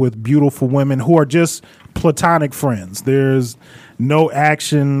out with beautiful women who are just platonic friends. There's no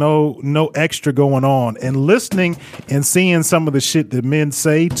action, no extra going on, and listening and seeing some of the shit that men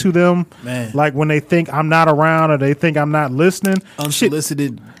say to them, man, like when they think I'm not around or they think I'm not listening,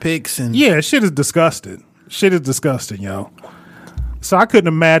 unsolicited pics and shit is disgusting. Shit is disgusting, yo. So I couldn't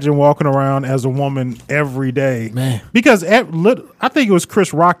imagine walking around as a woman every day, man. Because I think it was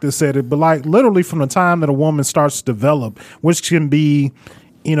Chris Rock that said it, but like literally from the time that a woman starts to develop, which can be,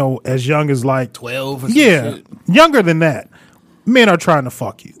 as young as like 12 or some shit. Younger than that, men are trying to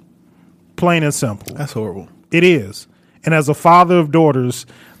fuck you. Plain and simple. That's horrible. It is. And as a father of daughters,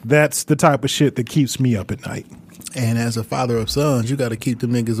 that's the type of shit that keeps me up at night. And as a father of sons, you got to keep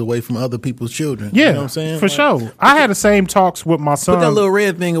them niggas away from other people's children. Yeah, you know what I'm saying? For sure. I had the same talks with my son. Put that little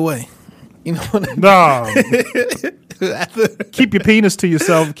red thing away. You know what I mean? No. Keep your penis to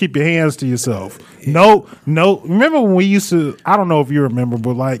yourself. Keep your hands to yourself. No. Remember when we used to, I don't know if you remember,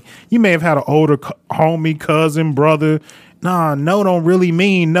 but like you may have had an older homie, cousin, brother. No don't really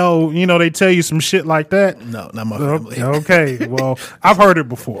mean no. They tell you some shit like that. No, not my family. Okay, well, I've heard it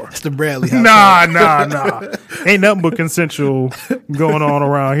before. It's the Bradley house. Nah. Ain't nothing but consensual going on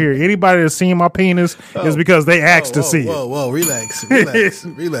around here. Anybody that's seen my penis is because they asked to see it. Whoa, relax, fam.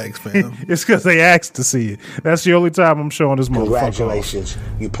 It's because they asked to see it. That's the only time I'm showing this motherfucker. Congratulations,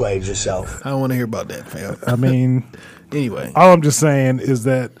 you played yourself. I don't want to hear about that, fam. I mean, anyway, all I'm just saying is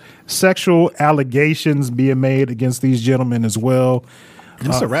that sexual allegations being made against these gentlemen as well.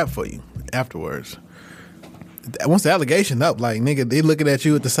 It's a wrap for you afterwards. Once the allegation up, like nigga, they looking at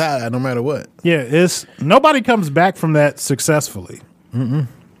you at the side no matter what. Yeah, it's nobody comes back from that successfully. Mm-mm.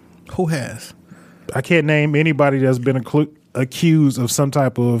 Who has? I can't name anybody that's been accused of some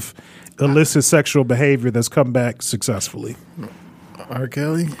type of illicit sexual behavior that's come back successfully. R.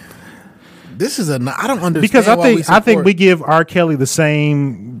 Kelly. This is I don't understand because I think we give R. Kelly the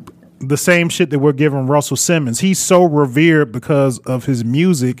same shit that we're giving Russell Simmons. He's so revered because of his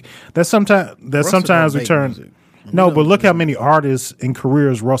music that sometimes we turn. Music. No, but look how many artists and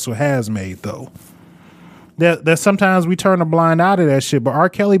careers Russell has made though. That sometimes we turn a blind eye to that shit. But R.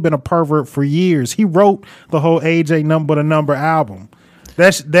 Kelly been a pervert for years. He wrote the whole Age Ain't Nothing But a Number album.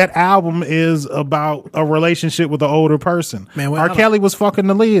 That album is about a relationship with an older person. Man, R. Kelly was fucking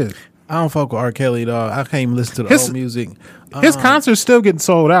the lid. I don't fuck with R. Kelly, dog. I can't even listen to the old music. His concert's still getting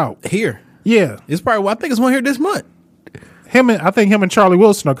sold out here. Yeah, it's probably. I think it's one here this month. I think him and Charlie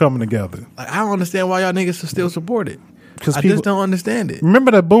Wilson are coming together. Like, I don't understand why y'all niggas still support it. Because I just don't understand it.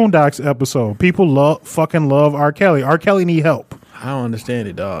 Remember that Boondocks episode? People fucking love R. Kelly. R. Kelly need help. I don't understand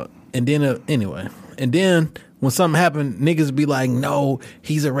it, dog. And then anyway, when something happened, niggas be like, "No,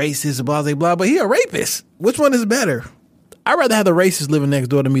 he's a racist," blah blah blah. But he a rapist. Which one is better? I'd rather have the racist living next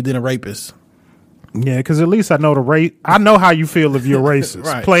door to me than a rapist. Yeah, because at least I know I know how you feel if you're racist.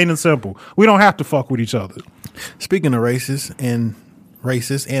 Right. Plain and simple. We don't have to fuck with each other. Speaking of racists and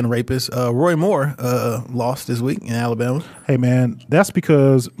rapists, Roy Moore lost this week in Alabama. Hey, man, that's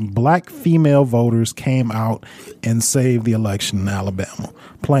because black female voters came out and saved the election in Alabama.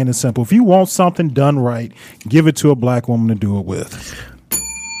 Plain and simple. If you want something done right, give it to a black woman to do it with.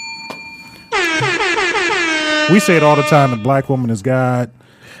 We say it all the time, the black woman is God.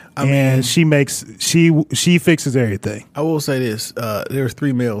 I mean, she fixes everything. I will say this: there was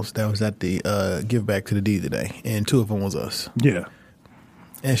 3 males that was at the give back to the D today, and 2 of them was us. Yeah,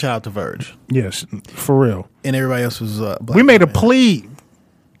 and shout out to Verge. Yes, for real. And everybody else was black. We made a plea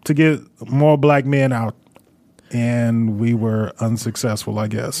to get more black men out, and we were unsuccessful, I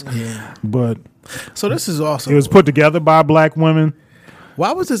guess. Yeah, but so this is awesome. It was put together by black women.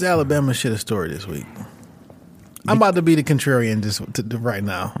 Why was this Alabama shit a story this week? I'm about to be the contrarian just right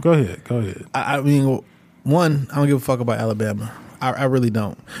now. Go ahead. I mean, one, I don't give a fuck about Alabama. I really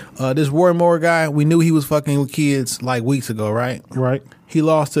don't. This Roy Moore guy, we knew he was fucking with kids like weeks ago, right? Right. He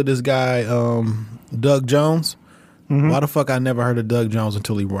lost to this guy, Doug Jones. Mm-hmm. Why the fuck I never heard of Doug Jones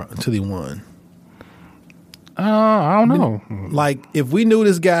until he won? I don't know. Like, if we knew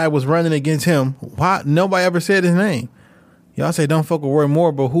this guy was running against him, why nobody ever said his name? Y'all say don't fuck with Roy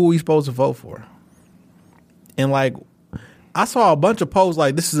Moore, but who are we supposed to vote for? And like, I saw a bunch of posts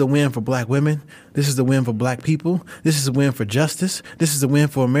like, this is a win for black women. This is a win for black people. This is a win for justice. This is a win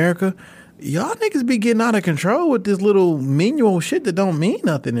for America. Y'all niggas be getting out of control with this little menial shit that don't mean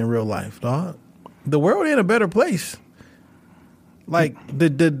nothing in real life, dog. The world ain't a better place. Like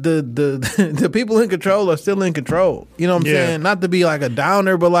the people in control are still in control. You know what I'm saying? Not to be like a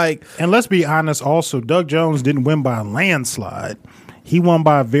downer, but like. And let's be honest. Also, Doug Jones didn't win by a landslide. He won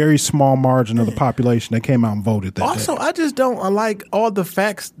by a very small margin of the population that came out and voted that Also, day. I just don't like all the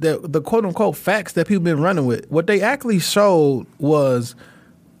facts that the quote unquote facts that people been running with. What they actually showed was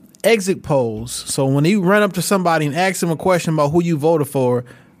exit polls. So when you run up to somebody and ask them a question about who you voted for,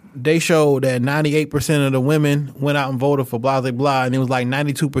 they showed that 98% of the women went out and voted for blah, blah, blah. And it was like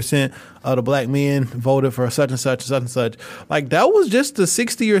 92% of the black men voted for such and such and such and such. Like, that was just the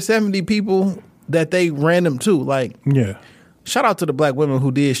 60 or 70 people that they ran them to. Like, Yeah. shout out to the black women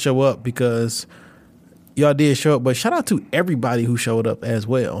who did show up, because y'all did show up. But shout out to everybody who showed up as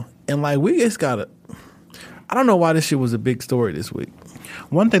well. And, like, we just got to... I don't know why this shit was a big story this week.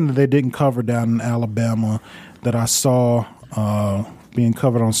 One thing that they didn't cover down in Alabama that I saw being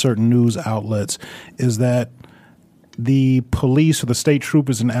covered on certain news outlets is that the police or the state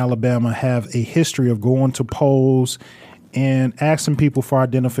troopers in Alabama have a history of going to polls and asking people for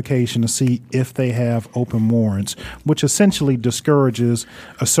identification to see if they have open warrants, which essentially discourages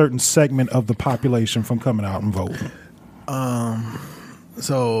a certain segment of the population from coming out and voting.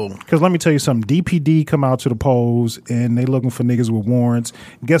 So, Because let me tell you something, DPD come out to the polls and they looking for niggas with warrants.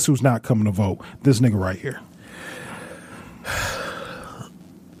 Guess who's not coming to vote? This nigga right here.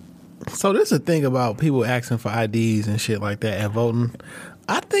 So there's a thing about people asking for IDs and shit like that and voting.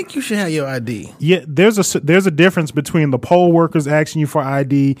 I think you should have your ID. Yeah, there's a difference between the poll workers asking you for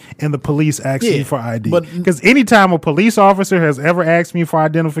ID and the police asking you for ID. Because anytime a police officer has ever asked me for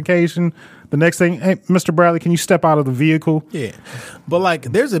identification, the next thing, hey, Mr. Bradley, can you step out of the vehicle? Yeah. But, like,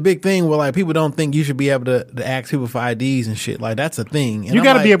 there's a big thing where, like, people don't think you should be able to ask people for IDs and shit. Like, that's a thing. And you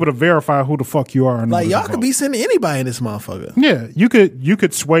got to like, be able to verify who the fuck you are. Like, y'all could be sending anybody in this motherfucker. Yeah, you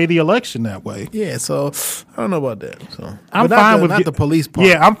could sway the election that way. Yeah, so I don't know about that. So I'm but fine with not the police part.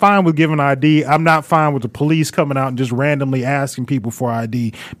 Yeah, I'm fine with giving ID. I'm not fine with the police coming out and just randomly asking people for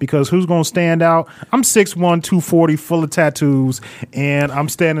ID, because who's going to stand out? I'm 6'1", 240, full of tattoos, and I'm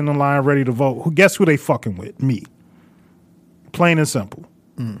standing in line ready to vote. Guess who they fucking with? Me. Plain and simple.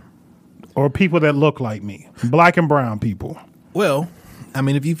 Or people that look like me. Black and brown people. Well, I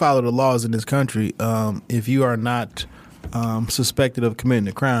mean, if you follow the laws in this country, if you are not suspected of committing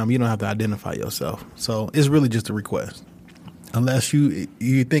a crime, you don't have to identify yourself. So it's really just a request. Unless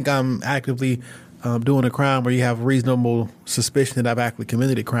you think I'm actively doing a crime, or you have reasonable suspicion that I've actually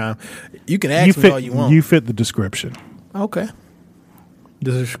committed a crime, you can ask me all you want. You fit the description. Okay.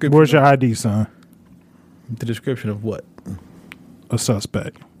 The description. Where's your ID, son? The description of what? A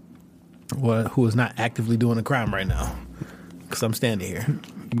suspect. Well, who is not actively doing a crime right now? Because I'm standing here.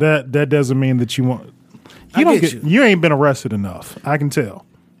 That doesn't mean that you want. You ain't been arrested enough. I can tell.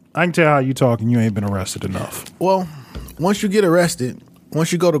 I can tell how you talking. You ain't been arrested enough. Well, once you get arrested,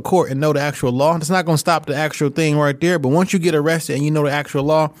 once you go to court and know the actual law, it's not going to stop the actual thing right there. But once you get arrested and you know the actual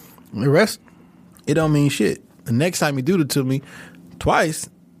law, it don't mean shit. The next time you do it to me twice,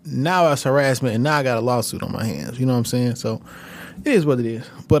 now that's harassment, and now I got a lawsuit on my hands. You know what I'm saying? So it is what it is.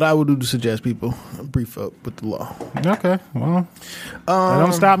 But I would do to suggest people brief up with the law. Okay, well, that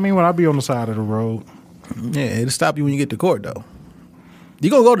don't stop me when I be on the side of the road. Yeah, it'll stop you when you get to court, though.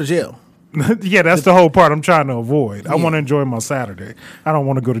 You're going to go to jail. Yeah, that's the whole part I'm trying to avoid. I want to enjoy my Saturday. I don't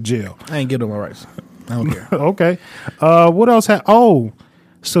want to go to jail. I ain't giving them my rights. I don't care. Okay. What else?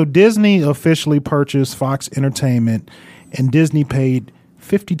 So Disney officially purchased Fox Entertainment, and Disney paid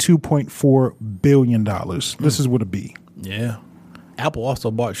 $52.4 billion. This is with a B. Yeah. Apple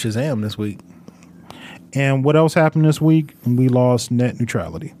also bought Shazam this week. And what else happened this week? We lost net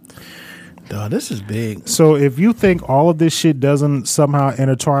neutrality. Duh, this is big. So if you think all of this shit doesn't somehow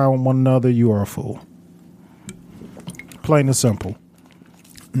intertwine with one another, you are a fool. Plain and simple.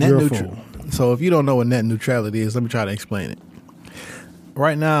 You're a fool. So if you don't know what net neutrality is, let me try to explain it.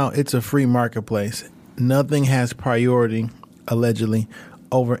 Right now, it's a free marketplace. Nothing has priority, allegedly,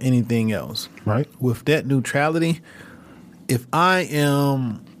 over anything else. Right. With net neutrality, if I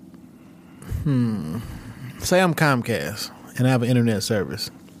am, say I'm Comcast and I have an internet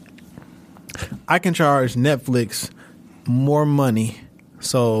service, I can charge Netflix more money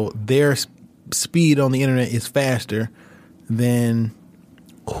so their speed on the internet is faster than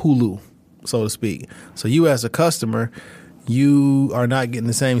Hulu, so to speak. So you as a customer, you are not getting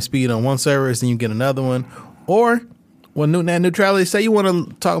the same speed on one service and you get another one. Or when net neutrality, say you want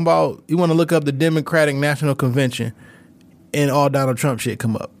to look up the Democratic National Convention and all Donald Trump shit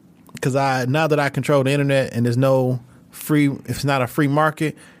come up. Because now that I control the internet and there's no free, if it's not a free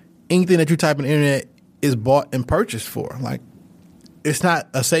market, anything that you type in the internet is bought and purchased for. Like, it's not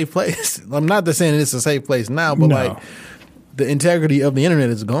a safe place. I'm not just saying it's a safe place now, but No. like the integrity of the internet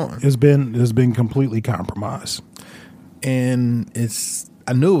is gone. It's been completely compromised. And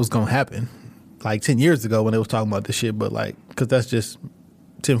I knew it was going to happen like 10 years ago when they was talking about this shit, but like, because that's just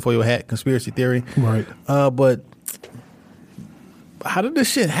tinfoil hat conspiracy theory. Right. But how did this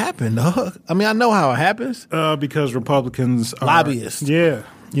shit happen, dog? I mean, I know how it happens. Because Republicans are Lobbyists. Yeah.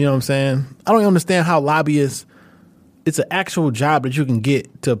 You know what I'm saying? I don't understand how lobbyists, it's an actual job that you can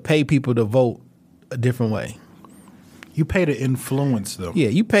get to pay people to vote a different way. You pay to influence them. Yeah,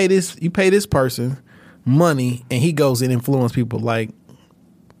 you pay this person money and he goes and influence people. Like,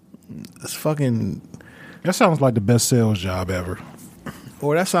 it's fucking, That sounds like the best sales job ever.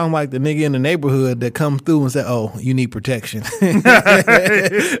 or that sounds like the nigga in the neighborhood that come through and say, "Oh, you need protection.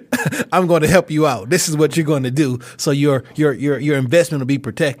 I'm going to help you out. This is what you're going to do, so your investment will be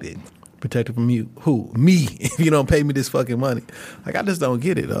protected. Protected from you? Who? Me? If you don't pay me this fucking money, like I just don't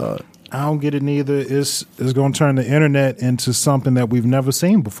get it. I don't get it neither. It's going to turn the internet into something that we've never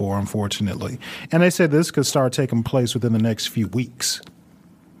seen before, unfortunately. And they said this could start taking place within the next few weeks.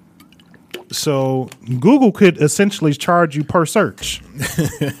 So Google could essentially charge you per search.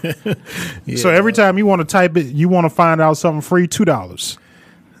 So every time you want to type it, you want to find out something free, $2.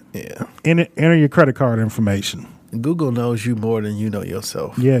 Yeah, Enter your credit card information. Google knows you more than you know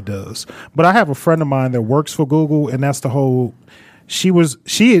yourself. Yeah, it does. But I have a friend of mine that works for Google, and that's the whole.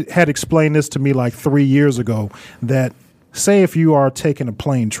 She had explained this to me like 3 years ago. That say if you are taking a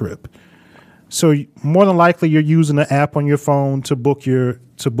plane trip, so more than likely you're using an app on your phone to book your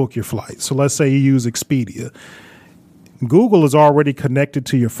flight. So let's say you use Expedia. Google is already connected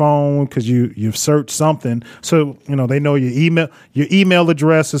to your phone because you've searched something. So, they know your email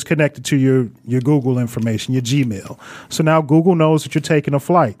address is connected to your Google information, your Gmail. So now Google knows that you're taking a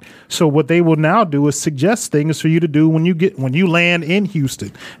flight. So what they will now do is suggest things for you to do when you land in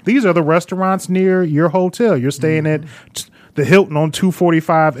Houston. These are the restaurants near your hotel. You're staying at the Hilton on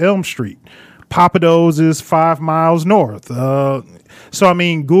 245 Elm Street. Papados is 5 miles north. So, I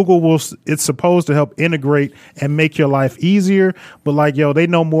mean, Google it's supposed to help integrate and make your life easier. But they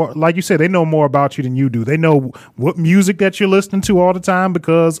know more, like you said, they know more about you than you do. They know what music that you're listening to all the time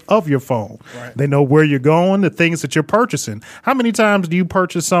because of your phone. Right. They know where you're going, the things that you're purchasing. How many times do you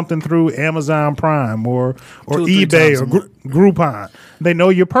purchase something through Amazon Prime or eBay or Groupon? They know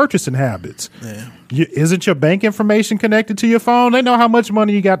your purchasing habits. Yeah. Isn't your bank information connected to your phone? They know how much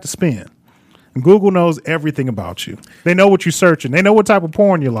money you got to spend. Google knows everything about you. They know what you're searching. They know what type of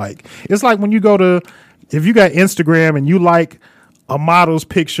porn you like. It's like when you if you got Instagram and you like a model's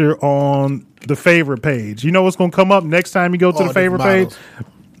picture on the favorite page, you know what's going to come up next time you go to the favorite page?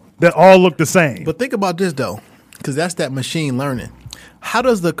 They all look the same. But think about this though, because that's that machine learning. How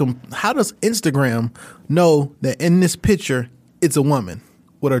does Instagram know that in this picture it's a woman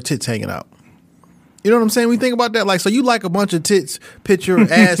with her tits hanging out? You know what I'm saying? We think about that. Like, so you like a bunch of tits,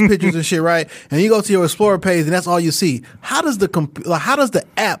 ass pictures and shit, right? And you go to your Explorer page and that's all you see. How does the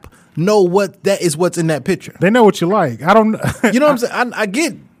app know what's in that picture? They know what you like. I don't. You know what I'm saying? I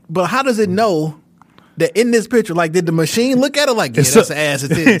get, but how does it know that in this picture? Like, did the machine look at it like, yeah, that's an ass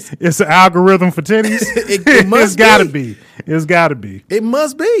and titties? It's an algorithm for titties. It must. It's got to be. It's got to be. It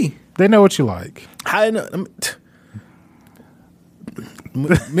must be. They know what you like. I know.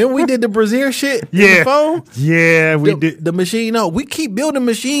 Remember we did the brazier shit in Yeah. the phone? Yeah, we did. The machine, no, we keep building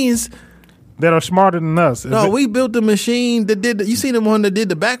machines That are smarter than us. No, we built the machine that did you seen the one that did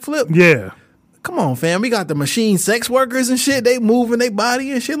the backflip? Yeah. Come on, fam. We got the machine sex workers and shit. They moving their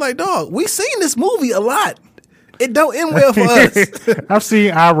body and shit like, dog, we seen this movie a lot. It don't end well for us. I've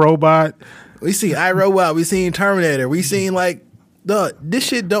seen iRobot. We see iRobot. We seen Terminator. We seen like, dog, this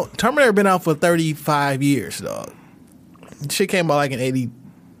shit don't, Terminator been out for 35 years, dog. Shit came out like in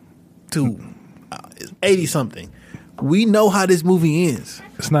 82, 80 something. We know how this movie ends.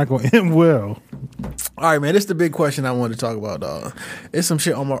 It's not going to end well. All right, man. This is the big question I wanted to talk about, dog. It's some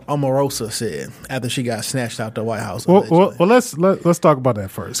shit Omarosa said after she got snatched out the White House. Well, let's talk about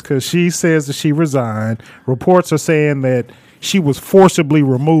that first, because she says that she resigned. Reports are saying that she was forcibly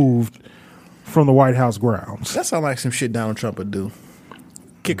removed from the White House grounds. That sounds like some shit Donald Trump would do.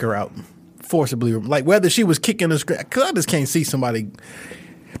 Kick her out. Forcibly, like whether she was kicking and screaming, because I just can't see somebody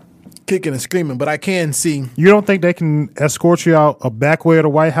kicking and screaming, but I can see. You don't think they can escort you out a back way of the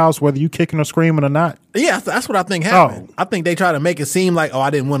White House, whether you kicking or screaming or not? Yeah, that's what I think happened. I think they try to make it seem like, I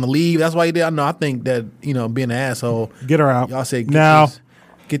didn't want to leave. That's why you did. No, I think that, being an asshole. Get her out. Y'all say,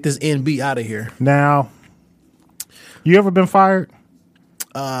 get this NB out of here. Now, you ever been fired?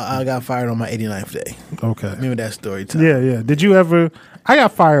 I got fired on my 89th day. Okay. Remember that story time? Yeah. Did you ever? I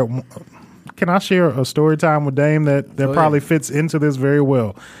got fired. Can I share a story time with Dame that probably fits into this very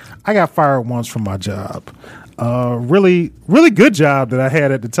well? I got fired once from my job. Really, really good job that I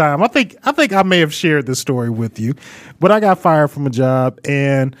had at the time. I think I may have shared this story with you, but I got fired from a job,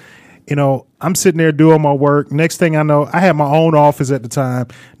 and I'm sitting there doing my work. Next thing I know, I had my own office at the time.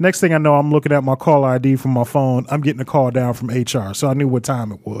 Next thing I know, I'm looking at my call ID from my phone. I'm getting a call down from HR, so I knew what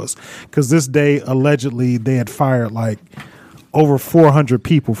time it was, because this day allegedly they had fired like over 400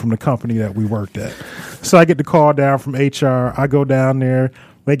 people from the company that we worked at. So I get the call down from HR. I go down there.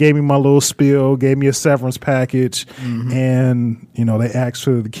 They gave me my little spiel, gave me a severance package, and they asked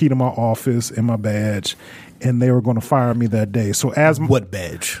for the key to my office and my badge, and they were going to fire me that day. So as what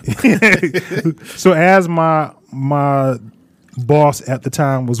badge? So as my boss at the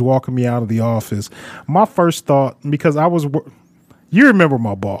time was walking me out of the office, my first thought, because you remember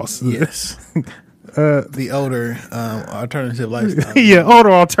my boss, yes. The older alternative lifestyle. Yeah,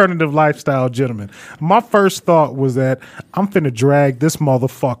 older alternative lifestyle gentleman. My first thought was that I'm finna drag this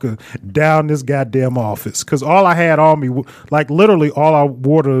motherfucker down this goddamn office, because all I had on me, like literally all I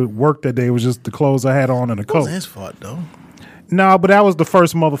wore to work that day was just the clothes I had on and a coat. It wasn't his fault though. No, but that was the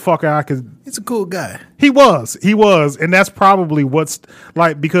first motherfucker I could. He's a cool guy. He was, and that's probably what's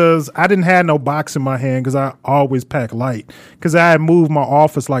like, because I didn't have no box in my hand, because I always pack light, because I had moved my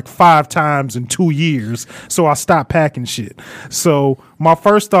office like 5 times in 2 years, so I stopped packing shit. So my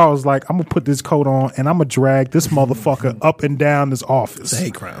first thought was like, I'm gonna put this coat on and I'm gonna drag this motherfucker up and down this office. It's a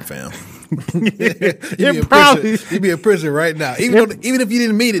hate crime, fam. You'd be in prison right now, even if you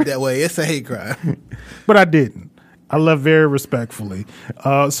didn't mean it that way. It's a hate crime. But I didn't. I left very respectfully.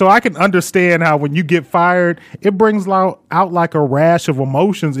 So I can understand how when you get fired, it brings out like a rash of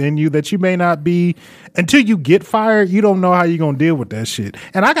emotions in you that you may not be, until you get fired, you don't know how you're going to deal with that shit.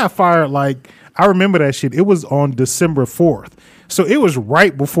 And I got fired, like, I remember that shit. It was on December 4th. So it was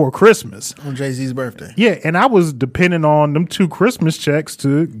right before Christmas. On Jay-Z's birthday. Yeah, and I was depending on them 2 Christmas checks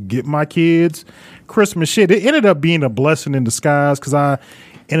to get my kids Christmas shit. It ended up being a blessing in disguise, because I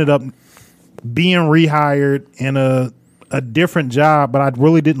ended up being rehired in a different job, but I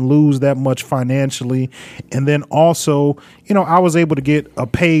really didn't lose that much financially. And then also, I was able to get a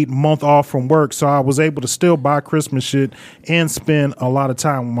paid month off from work, so I was able to still buy Christmas shit and spend a lot of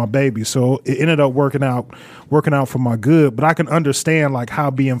time with my baby. So it ended up working out for my good. But I can understand like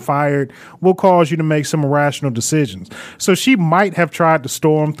how being fired will cause you to make some irrational decisions. So she might have tried to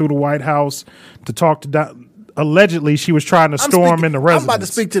storm through the White House to talk to allegedly, she was trying to storm in the residence. I'm about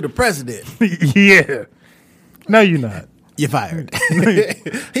to speak to the president. Yeah. No, you're not. You're fired.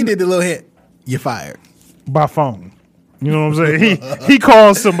 He did the little hint. You're fired. By phone. You know what I'm saying? He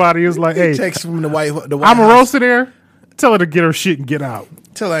calls somebody. It's like, hey, text from the White House. I'm a roaster there. Tell her to get her shit and get out.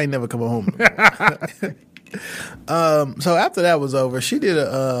 Tell her I ain't never coming home. So after that was over, she did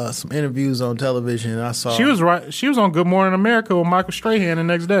some interviews on television, and I saw she was right. She was on Good Morning America with Michael Strahan the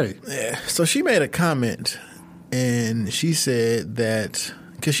next day. Yeah. So she made a comment. And she said that,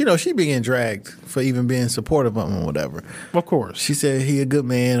 because, she being dragged for even being supportive of him or whatever. Of course. She said he a good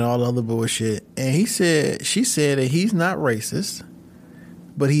man and all the other bullshit. And she said that he's not racist,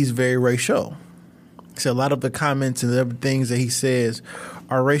 but he's very racial. So a lot of the comments and the things that he says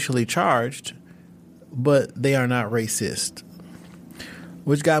are racially charged, but they are not racist.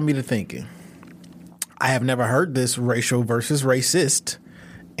 Which got me to thinking, I have never heard this racial versus racist.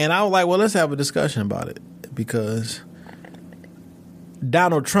 And I was like, well, let's have a discussion about it. Because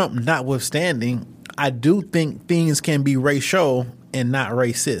Donald Trump notwithstanding, I do think things can be racial and not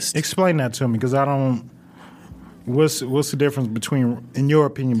racist. Explain that to me, because I don't. What's the difference between, in your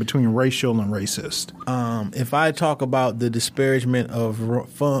opinion, between racial and racist? If I talk about the disparagement of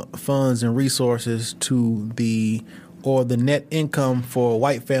funds and resources to the net income for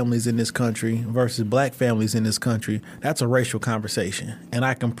white families in this country versus black families in this country, that's a racial conversation, and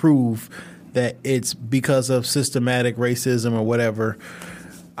I can prove that it's because of systematic racism or whatever.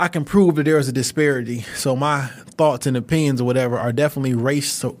 I can prove that there is a disparity. So my thoughts and opinions or whatever are definitely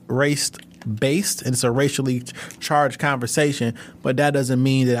race-based, and it's a racially charged conversation. But that doesn't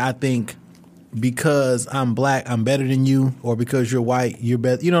mean that I think because I'm black, I'm better than you, or because you're white, you're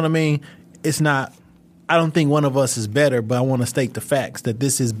better. You know what I mean? It's not. I don't think one of us is better, but I want to state the facts that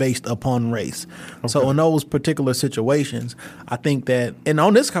this is based upon race. Okay. So in those particular situations, I think that, and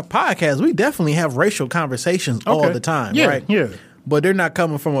on this podcast, we definitely have racial conversations all the time, right? Yeah. But they're not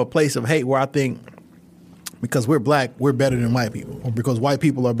coming from a place of hate where I think because we're black, we're better than white people, or because white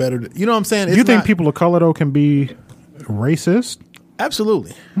people are better. You know what I'm saying? Do you think people of color, though, can be racist?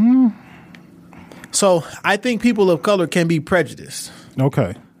 Absolutely. So I think people of color can be prejudiced.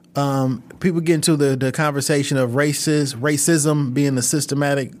 Okay. people get into the conversation of racism being the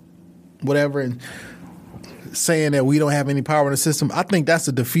systematic whatever, and saying that we don't have any power in the system. I think that's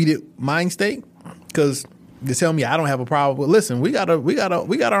a defeated mind state, because they tell me I don't have a problem. But listen, we got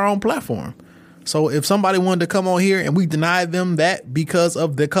our own platform. So if somebody wanted to come on here and we deny them that because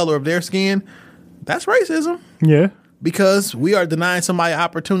of the color of their skin, that's racism. Yeah. Because we are denying somebody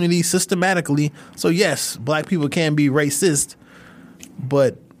opportunity systematically. So yes, black people can be racist,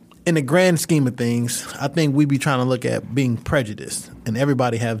 but in the grand scheme of things, I think we be trying to look at being prejudiced, and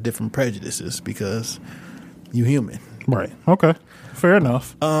everybody have different prejudices because you human. Right. Okay. Fair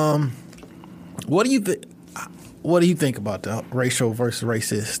enough. What do you think? What do you think about the racial versus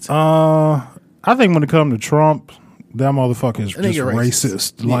racist? I think when it comes to Trump, that motherfucker is just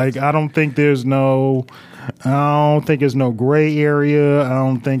racist. Yeah. Like, I don't think there's no gray area. I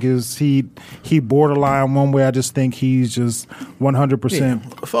don't think he borderline one way. I just think he's just 100%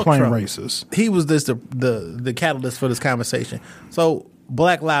 plain Trump. Racist. He was this the catalyst for this conversation. So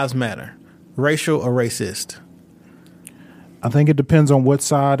Black Lives Matter, racial or racist? I think it depends on what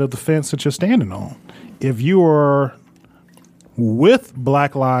side of the fence that you're standing on. If you are with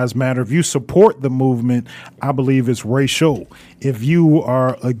Black Lives Matter, if you support the movement, I believe it's racial. If you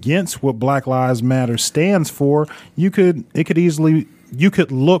are against what Black Lives Matter stands for, you could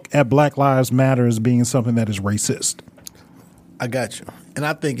look at Black Lives Matter as being something that is racist. I got you. And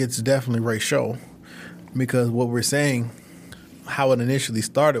I think it's definitely racial, because what we're saying, how it initially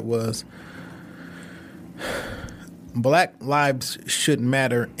started was Black lives shouldn't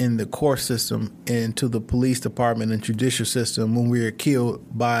matter in the court system and to the police department and judicial system when we are killed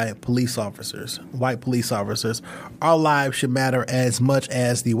by police officers, white police officers. Our lives should matter as much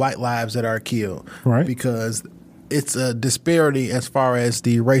as the white lives that are killed. Right. Because it's a disparity as far as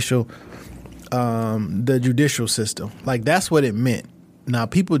the racial, the judicial system. Like, that's what it meant. Now,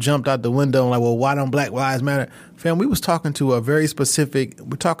 people jumped out the window and like, well, why don't Black Lives Matter? Fam, we're talking to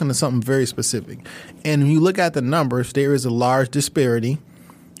something very specific. And when you look at the numbers, there is a large disparity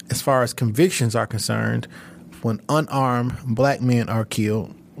as far as convictions are concerned when unarmed black men are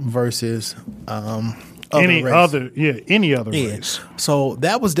killed versus any other race. So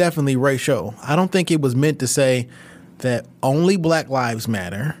that was definitely racial. I don't think it was meant to say that only Black Lives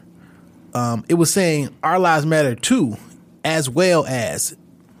Matter. It was saying our lives matter too, as well as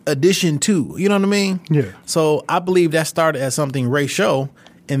addition to, you know what I mean? Yeah. So I believe that started as something racial,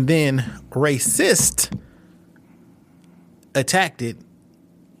 and then racist attacked it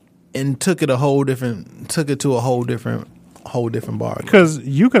and took it to a whole different bar. Because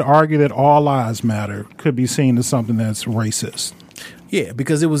you could argue that all lives matter could be seen as something that's racist. Yeah,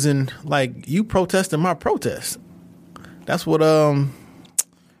 because it was in, like, you protesting my protest. That's what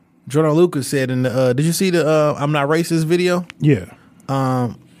Jordan Lucas said in the did you see the I'm Not Racist video? Yeah.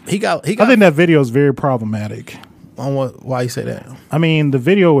 He got I think that video is very problematic. On what? Why you say that? I mean, the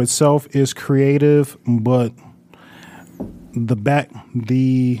video itself is creative, but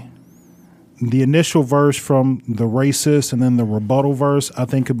the initial verse from the racist and then the rebuttal verse, I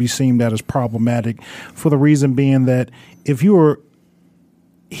think, could be seen that as problematic, for the reason being that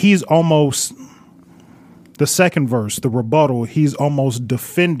he's almost, the second verse, the rebuttal, he's almost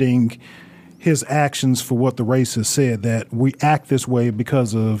defending his actions for what the racist said, that we act this way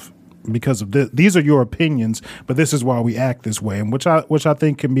because of this. These are your opinions, but this is why we act this way, and which I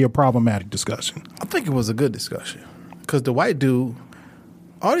think can be a problematic discussion. I think it was a good discussion, because the white dude,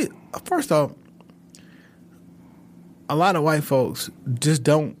 first off, a lot of white folks just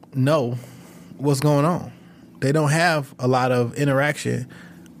don't know what's going on. They don't have a lot of interaction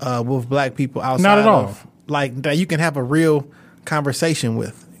with black people outside. Not at all. Of, like, that you can have a real conversation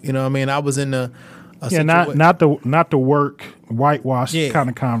with. You know what I mean? I was in not the work whitewash kind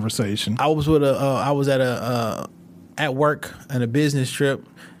of conversation. I was with at work on a business trip,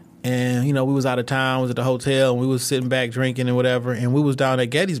 and we was out of town, was at the hotel, and we was sitting back drinking and whatever, and we was down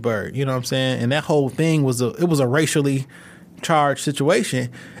at Gettysburg. You know what I'm saying? And that whole thing was a racially charged situation,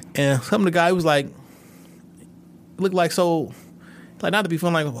 and some of the guy was like, looked like, so, like, not to be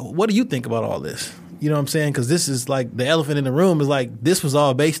fun, like, what do you think about all this? You know what I'm saying? Because this is like the elephant in the room is like, this was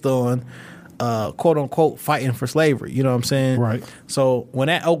all based on quote unquote fighting for slavery. You know what I'm saying? Right. So when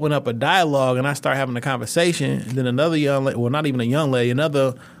that opened up a dialogue and I started having a conversation, then another young lady, well, not even a young lady,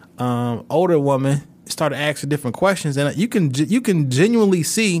 another older woman started asking different questions, and you can genuinely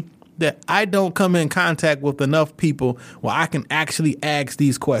see that I don't come in contact with enough people where I can actually ask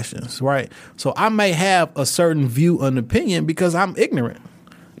these questions, right? So I may have a certain view and opinion because I'm ignorant.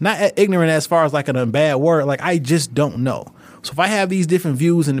 Not ignorant as far as like a bad word, like I just don't know. So if I have these different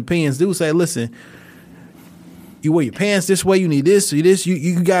views and opinions, do say, listen, you wear your pants this way, you need this,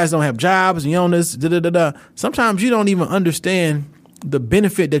 you guys don't have jobs, and you own this, da-da-da-da. Sometimes you don't even understand the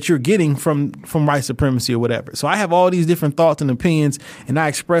benefit that you're getting from white supremacy or whatever. So I have all these different thoughts and opinions, and I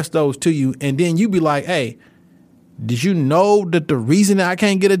express those to you, and then you be like, hey, did you know that the reason that I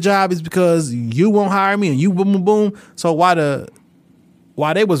can't get a job is because you won't hire me and you boom, boom, boom? So while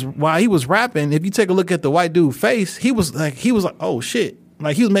he was rapping, if you take a look at the white dude's face, he was like, oh shit.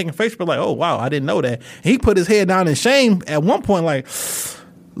 Like he was making face for like, oh wow, I didn't know that. And he put his head down in shame at one point, like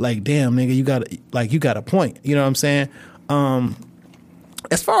damn nigga, you got a point. You know what I'm saying?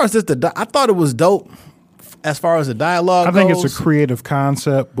 As far as I thought it was dope. As far as the dialogue I think goes, it's a creative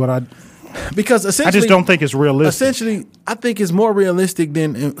concept, but because essentially I just don't think it's realistic. Essentially, I think it's more realistic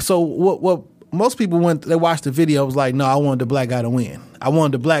than so. What most people they watched the video was like, no, I wanted the black guy to win. I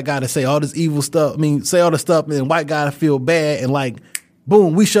wanted the black guy to say all this evil stuff. I mean, say all the stuff, and the white guy to feel bad, and like,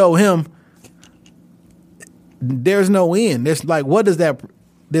 boom, we show him. There's no end. There's like, what is that?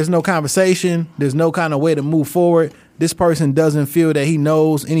 There's no conversation. There's no kind of way to move forward. This person doesn't feel that he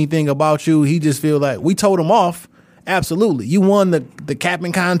knows anything about you. He just feel like we told him off. Absolutely. You won the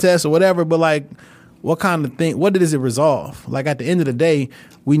capping contest or whatever, but like what kind of thing, what does it resolve? Like at the end of the day,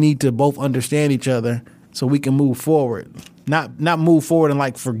 we need to both understand each other so we can move forward. Not move forward and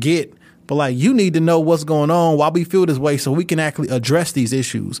like forget, but like you need to know what's going on, why we feel this way so we can actually address these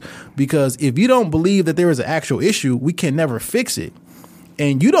issues. Because if you don't believe that there is an actual issue, we can never fix it.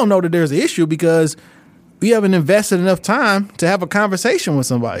 And you don't know that there's an issue because you haven't invested enough time to have a conversation with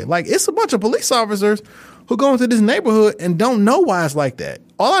somebody. Like it's a bunch of police officers who go into this neighborhood and don't know why it's like that.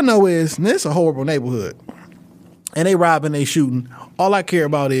 All I know is it's a horrible neighborhood, and they robbing, they shooting. All I care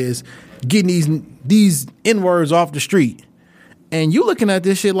about is getting these N-words off the street. And you looking at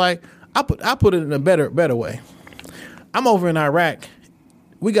this shit like I put it in a better way. I'm over in Iraq.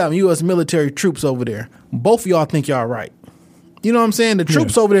 We got U.S. military troops over there. Both of y'all think y'all right. You know what I'm saying? The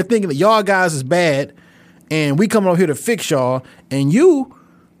troops over there thinking that y'all guys is bad, and we coming over here to fix y'all, and you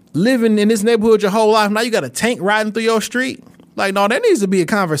living in this neighborhood your whole life, now you got a tank riding through your street? Like, no, there needs to be a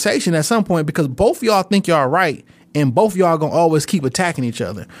conversation at some point because both of y'all think y'all right, and both of y'all gonna always keep attacking each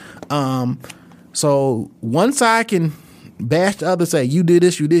other. So one side can bash the other, say, you did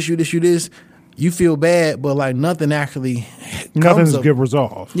this, you this, you this, you this. You feel bad, but like nothing's get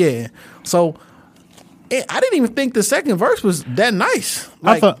resolved. Yeah. So I didn't even think the second verse was that nice.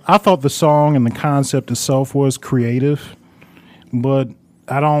 Like, I thought the song and the concept itself was creative, but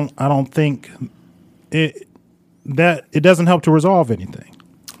I don't think it doesn't help to resolve anything.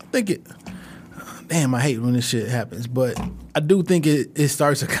 I think damn, I hate when this shit happens, but I do think it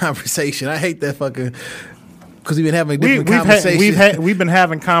starts a conversation. I hate that fucking because we've been having different conversations. We've been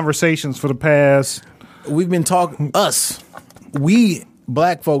having conversations for the past. We've been talking. We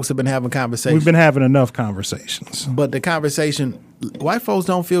black folks have been having conversations. We've been having enough conversations, but the conversation, white folks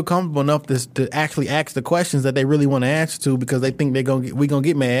don't feel comfortable enough to actually ask the questions that they really want to answer to because they think we're gonna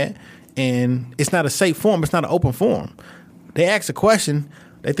get mad, and it's not a safe forum. It's not an open forum. They ask a question,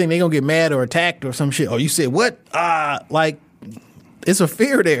 they think they're gonna get mad or attacked or some shit. Oh, you said what? Like it's a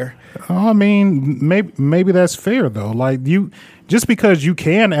fear there. I mean, maybe that's fair though. Like just because you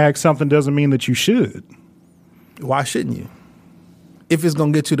can ask something doesn't mean that you should. Why shouldn't you? If it's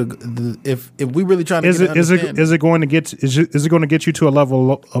gonna get you to if we really trying to is it going to get you to a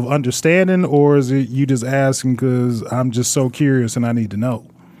level of understanding, or is it you just asking because I'm just so curious and I need to know?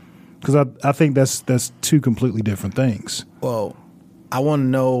 Because I think that's two completely different things. Well, I want to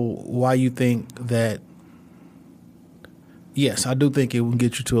know why you think that. Yes, I do think it will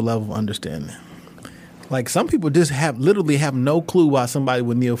get you to a level of understanding. Like some people just literally have no clue why somebody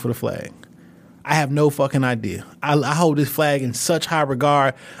would kneel for the flag. I have no fucking idea. I hold this flag in such high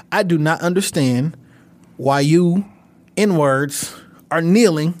regard. I do not understand why you, N-words, are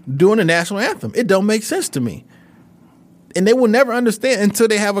kneeling during the national anthem. It don't make sense to me. And they will never understand until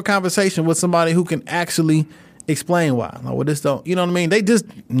they have a conversation with somebody who can actually explain why. No, well, this don't, you know what I mean? They just,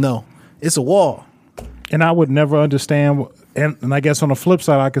 no, it's a wall. And I would never understand, and I guess on the flip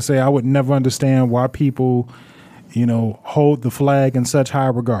side, I could say I would never understand why people, hold the flag in such high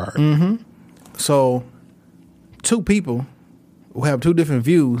regard. Mm-hmm. So, two people who have two different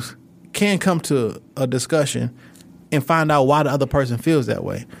views can come to a discussion and find out why the other person feels that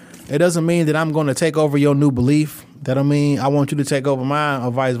way. It doesn't mean that I'm going to take over your new belief. That don't mean I want you to take over mine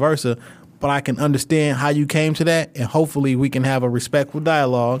or vice versa. But I can understand how you came to that, and hopefully we can have a respectful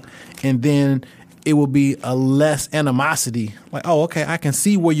dialogue, and then it will be a less animosity. Like, oh, okay, I can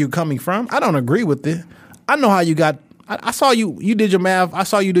see where you're coming from. I don't agree with it. I know how you got. I saw you did your math. I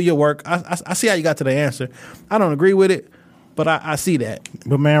saw you do your work. I see how you got to the answer. I don't agree with it, But I see that.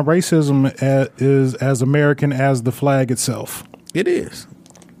 But man, racism is as American as the flag itself. It is.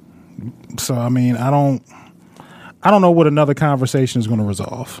 So I mean, I don't know what another conversation is going to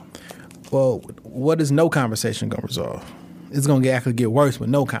resolve. Well, what is no conversation going to resolve? It's going to actually get worse with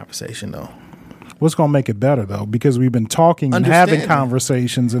no conversation, though. What's going to make it better, though? Because we've been talking and having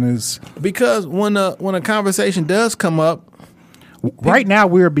conversations, and it's because when a conversation does come up, right now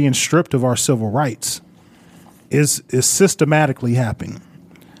we are being stripped of our civil rights. Is systematically happening.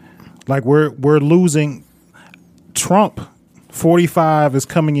 Like we're losing. Trump 45 is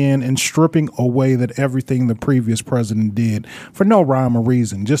coming in and stripping away that everything the previous president did for no rhyme or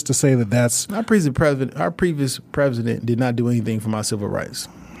reason, just to say that that's our previous president did not do anything for my civil rights.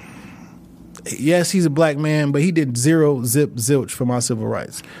 Yes, he's a black man, but he did zero zip zilch for my civil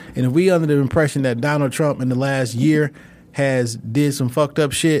rights. And if we under the impression that Donald Trump in the last year has did some fucked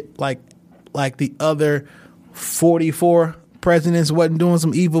up shit like the other 44 presidents wasn't doing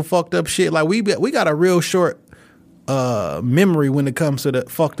some evil fucked up shit, like we got a real short memory when it comes to the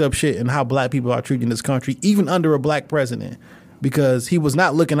fucked up shit and how black people are treated in this country, even under a black president, because he was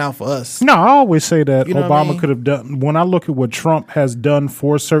not looking out for us. No, I always say that Obama I mean? could have done. When I look at what Trump has done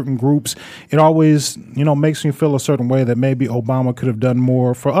for certain groups, it always, makes me feel a certain way that maybe Obama could have done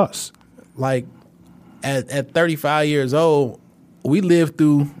more for us. Like at 35 years old, we lived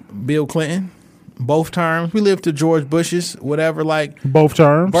through Bill Clinton, both terms. We lived through George Bush's, whatever, like both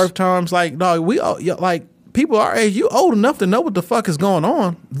terms. Like, no, we all like. People our age, you old enough to know what the fuck is going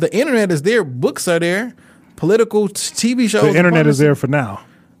on. The internet is there. Books are there. Political TV shows. The internet is there for now.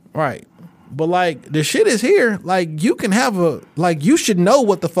 Right. But, like, the shit is here. Like, you can have you should know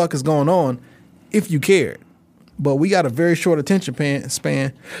what the fuck is going on if you cared. But we got a very short attention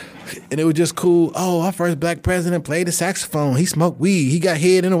span. And it was just cool. Oh, our first black president played the saxophone. He smoked weed. He got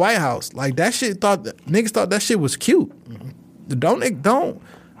head in the White House. Like, that shit niggas thought that shit was cute. Don't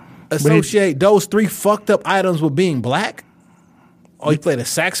associate those three fucked up items with being black. Oh, he played a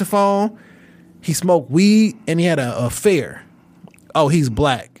saxophone, he smoked weed, and he had an affair. Oh, he's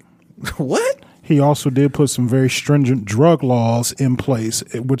black. What? He also did put some very stringent drug laws in place,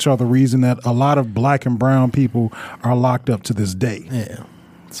 which are the reason that a lot of black and brown people are locked up to this day. Yeah.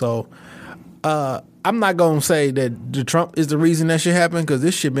 So I'm not going to say that the Trump is the reason that shit happened, because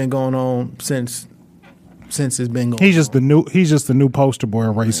this shit been going on since it's been going. He's just the new poster boy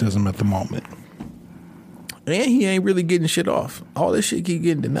of racism at the moment. And he ain't really getting shit off. All this shit keep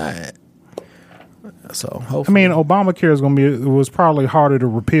getting denied. So hopefully, I mean, Obamacare was probably harder to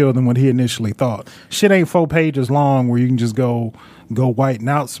repeal than what he initially thought. Shit ain't 4 pages long where you can just go whiten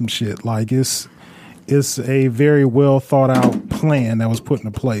out some shit. Like it's a very well thought out plan that was put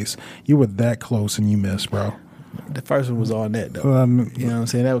into place. You were that close and you missed, bro. The first one was all net though. You know what I'm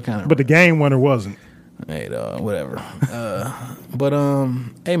saying? That was kind of. But the game winner wasn't. Hey, whatever.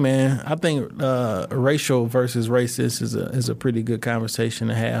 Hey, man, I think racial versus racist is a pretty good conversation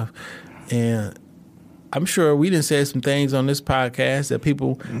to have, and I'm sure we done said some things on this podcast that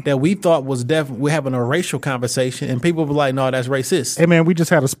people that we thought was definitely we're having a racial conversation, and people were like, "No, that's racist." Hey, man, we just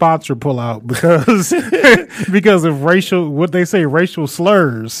had a sponsor pull out because of racial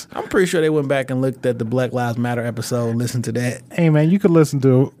slurs. I'm pretty sure they went back and looked at the Black Lives Matter episode and listened to that. Hey, man, you could listen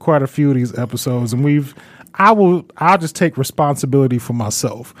to quite a few of these episodes, and I'll just take responsibility for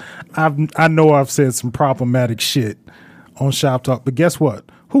myself. I know I've said some problematic shit on Shop Talk, but guess what?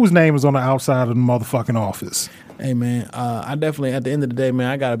 Whose name is on the outside of the motherfucking office? Hey, man, I definitely, at the end of the day,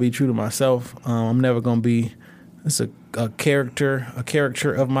 man, I got to be true to myself. I'm never going to be, it's a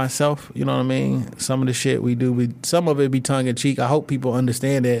caricature of myself. You know what I mean? Some of the shit we do, some of it be tongue in cheek. I hope people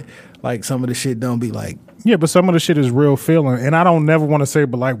understand that, like, some of the shit don't be like. Yeah, but some of the shit is real feeling. And I don't never want to say,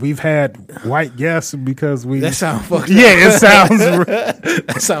 but like we've had white guests because we. That sounds fucked up. Yeah, it sounds.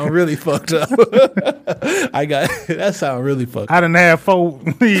 That sounds really fucked up. That sounds really fucked up. I didn't have 4.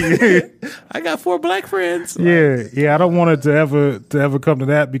 I got 4 black friends. Yeah. I don't want it to ever come to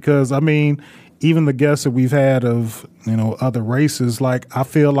that because, I mean, even the guests that we've had of, other races, like I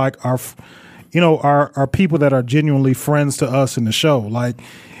feel like our people that are genuinely friends to us in the show, like,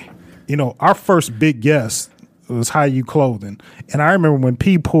 our first big guest was High U Clothing. And I remember when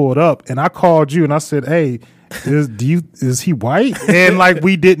P pulled up and I called you and I said, hey, is he white? And like,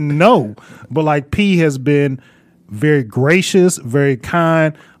 we didn't know. But like P has been very gracious, very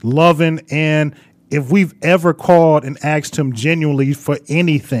kind, loving. And if we've ever called and asked him genuinely for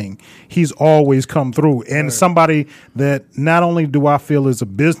anything, he's always come through. And somebody that not only do I feel is a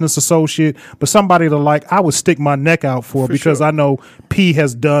business associate, but somebody that I would stick my neck out for because sure. I know P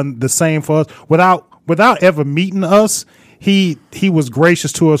has done the same for us without ever meeting us. he was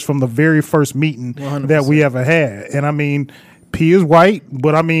gracious to us from the very first meeting 100%. that we ever had. And I mean, P is white,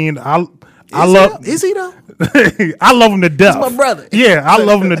 but I mean, I love. Is he though? I love him to death. He's my brother. Yeah, I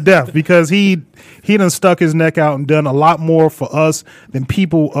love him to death because he done stuck his neck out and done a lot more for us than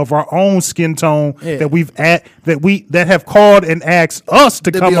people of our own skin tone that have called and asked us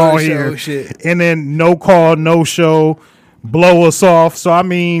to come be on on the here, show, shit. and then no call, no show, blow us off. So I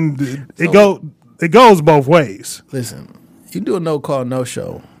mean, it goes both ways. Listen, you do a no call, no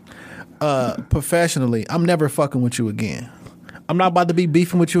show. Professionally, I'm never fucking with you again. I'm not about to be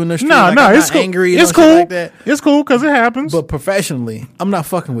beefing with you in the street. No, I'm it's not cool. angry. It's shit cool. like that. It's cool because it happens. But professionally, I'm not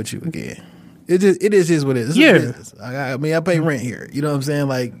fucking with you again. It is what it is. It's a Yeah. business. I mean, I pay rent here. You know what I'm saying?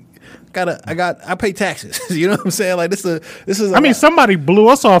 Like, I pay taxes. You know what I'm saying? Like, this is. I mean, somebody blew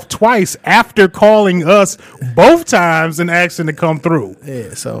us off twice after calling us both times and asking to come through.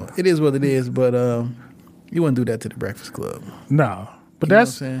 Yeah, so it is what it is. But you wouldn't do that to the Breakfast Club. No, but You know what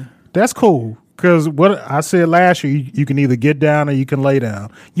I'm saying? that's cool. Because what I said last year, you can either get down or you can lay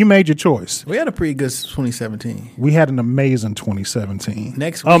down. You made your choice. We had a pretty good 2017. We had an amazing 2017.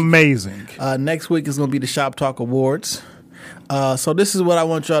 Next week- amazing. Next week is going to be the Shop Talk Awards. So this is what I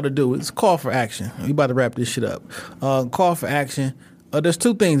want y'all to do. It's call for action. We about to wrap this shit up. Call for action. There's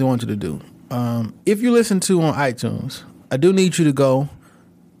two things I want you to do. If you listen to on iTunes, I do need you to go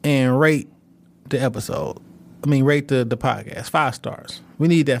and rate the episode. Rate the podcast 5 stars. We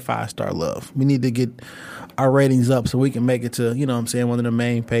need that 5-star love. We need to get our ratings up so we can make it to, one of the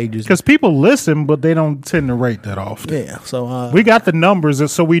main pages. Because people listen, but they don't tend to rate that often. Yeah, so We got the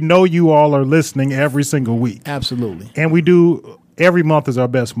numbers, so we know you all are listening every single week. absolutely. And we do, every month is our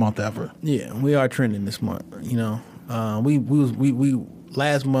best month ever. Yeah, we are trending this month. We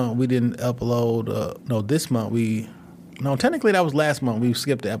last month we didn't upload. This month technically that was last month. We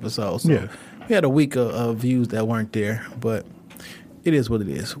skipped the episode. So Yeah. we had a week of views that weren't there, but it is what it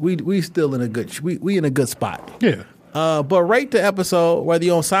is. We still in a good we in a good spot. Yeah. But rate the episode whether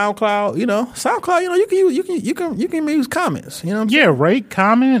you're on SoundCloud. You can use comments. You know what I'm saying? Yeah, rate,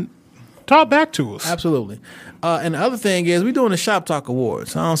 comment, talk back to us. Absolutely. And the other thing is we're doing the Shop Talk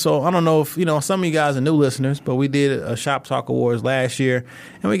Awards. So I don't know if, some of you guys are new listeners, but we did a Shop Talk Awards last year,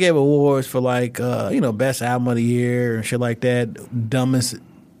 and we gave awards for best album of the year and shit like that, dumbest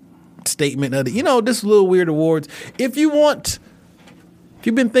statement of the, this little weird awards. If you've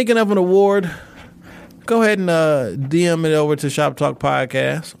been thinking of an award, go ahead and DM it over to Shop Talk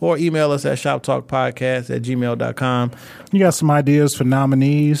Podcast or email us at shoptalkpodcast@gmail.com. You got some ideas for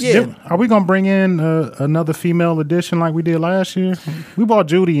nominees? Yeah. Are we going to bring in another female edition like we did last year? We brought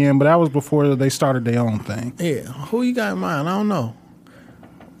Judy in, but that was before they started their own thing. Yeah. Who you got in mind? I don't know.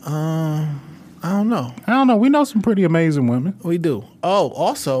 I don't know. We know some pretty amazing women. We do. Oh,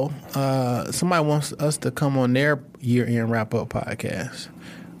 also, somebody wants us to come on their year-end wrap-up podcast.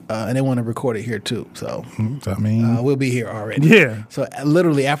 And they want to record it here, too. So, we'll be here already. Yeah. So,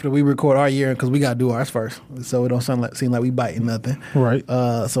 literally, after we record our year, because we got to do ours first, so it don't seem like we biting nothing. Right.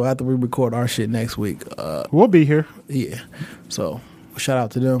 So, after we record our shit next week. We'll be here. Yeah. So, shout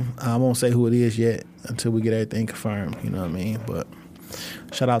out to them. I won't say who it is yet until we get everything confirmed. You know what I mean? But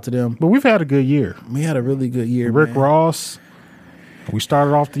shout out to them. But we've had a good year. We had a really good year, Rick man. Ross. We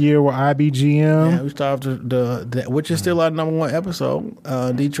started off the year with IBGM. Yeah, we started the which is still our number 1 episode.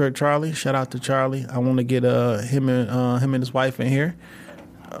 Detroit Charlie. Shout out to Charlie. I want to get him and his wife in here.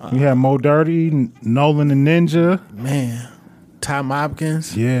 We had Mo Dirty, Nolan and Ninja. Man, Ty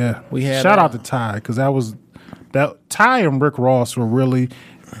Hopkins. Yeah. We had shout out to Ty because Ty and Rick Ross were really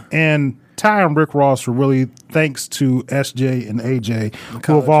thanks to SJ and AJ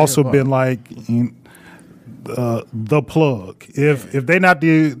who have also been like the plug. If they not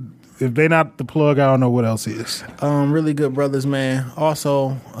the plug, I don't know what else is. Really good brothers, man.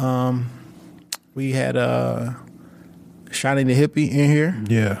 Also, we had Shiny the Hippie in here.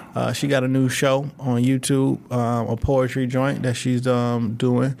 Yeah. She got a new show on YouTube, a poetry joint that she's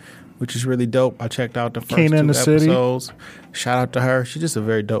doing, which is really dope. I checked out the first King in 2 the City. episodes. Shout out to her. She's just a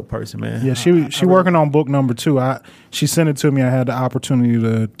very dope person, man. Yeah, she working on book number 2. She sent it to me. I had the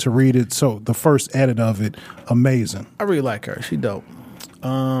opportunity to read it. So the first edit of it, amazing. I really like her. She dope.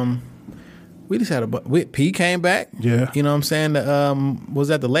 We just had P came back. Yeah. You know what I'm saying? Was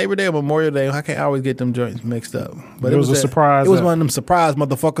that the Labor Day or Memorial Day? I can't always get them joints mixed up. But It was a surprise. It was one of them surprise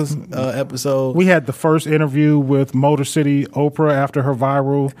motherfuckers episodes. We had the first interview with Motor City Oprah after her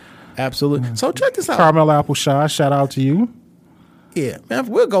viral. Absolutely. So check this out. Carmel Appleshaw, shout out to you. Yeah, man,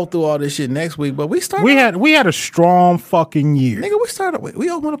 we'll go through all this shit next week. But we had a strong fucking year. Nigga, we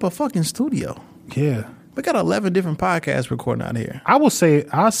opened up a fucking studio. Yeah. We got 11 different podcasts recording out here. I'll say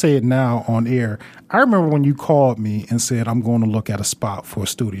it now on air. I remember when you called me and said, I'm going to look at a spot for a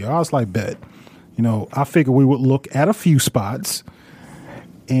studio. I was like, bet. You know, I figured we would look at a few spots,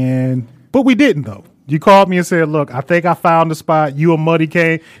 but we didn't, though. You called me and said, look, I think I found the spot. You and Muddy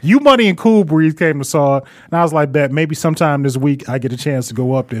and Cool Breeze came and saw it. And I was like, bet, maybe sometime this week I get a chance to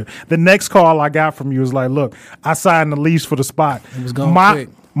go up there. The next call I got from you was like, look, I signed the lease for the spot. It was going quick.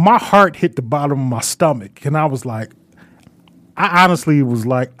 My heart hit the bottom of my stomach, and I was like, I honestly was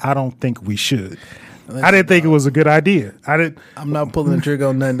like, I don't think we should. I didn't think it was a good idea. I'm not pulling the trigger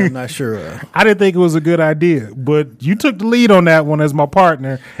on nothing I'm not sure of. I didn't think it was a good idea, but you took the lead on that one as my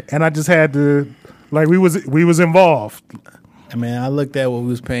partner, and I just had to, like, we was involved. I mean, I looked at what we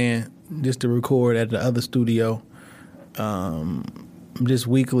was paying just to record at the other studio, just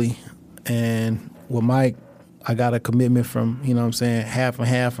weekly, and with Mike, I got a commitment from, you know what I'm saying, half and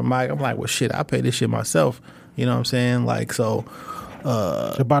half from Mike. I'm like, well, shit, I pay this shit myself. You know what I'm saying? Like, so.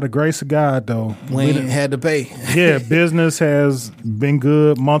 By the grace of God, though. We ain't had to pay. Yeah, business has been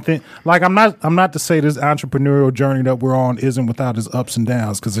good, like, I'm not to say this entrepreneurial journey that we're on isn't without its ups and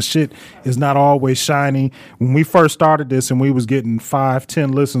downs, because the shit is not always shiny. When we first started this and we was getting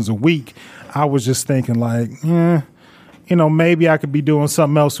 5-10 listens a week, I was just thinking like, you know, maybe I could be doing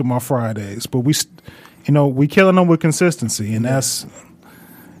something else with my Fridays. But we killing them with consistency, and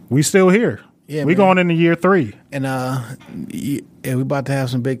we still here. Yeah, we going into year 3. And we about to have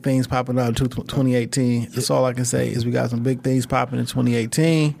some big things popping out in 2018. That's all I can say is we got some big things popping in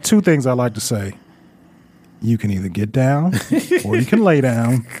 2018. 2 things I like to say. You can either get down or you can lay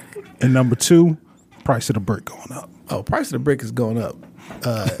down. And number 2, price of the brick going up. Oh, price of the brick is going up.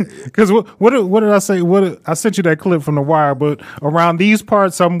 Because what did I say? I sent you that clip from The Wire, but around these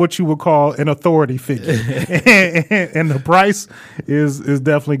parts, I'm what you would call an authority figure, and the price is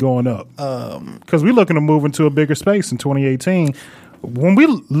definitely going up. Because we're looking to move into a bigger space in 2018. When we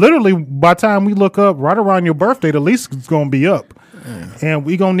literally, by the time we look up, right around your birthday, the lease is going to be up, and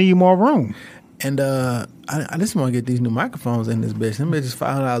we gonna need more room. And I just want to get these new microphones in this bitch. Them bitches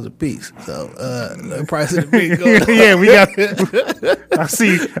 $500 a piece. So the price of the beat goes up. Yeah, we got. I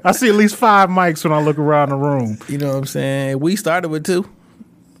see at least 5 mics when I look around the room. You know what I'm saying? We started with 2.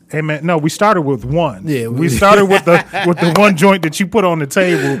 Hey man, no, we started with 1. Yeah, we started with the one joint that you put on the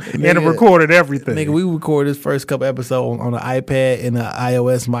table and it recorded everything. Nigga, we recorded this first couple episodes on an iPad and an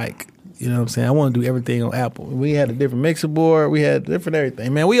iOS mic. You know what I'm saying? I want to do everything on Apple. We had a different mixer board. We had different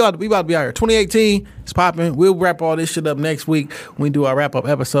everything. Man, we about to be out here. 2018 is popping. We'll wrap all this shit up next week when we do our wrap-up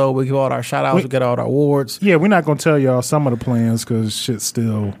episode. We give all our shout-outs. We get all our awards. Yeah, we're not going to tell y'all some of the plans because shit's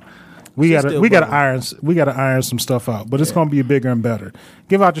still... We gotta iron some stuff out, but it's gonna be bigger and better.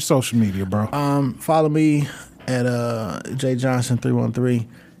 Give out your social media, bro. Follow me at JJohnson313.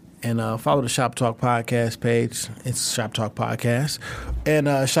 And follow the Shop Talk Podcast page. It's Shop Talk Podcast.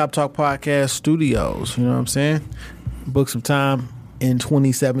 And Shop Talk Podcast Studios. You know what I'm saying? Book some time in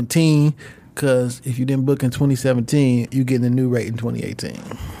 2017. Because if you didn't book in 2017, you getting a new rate in 2018.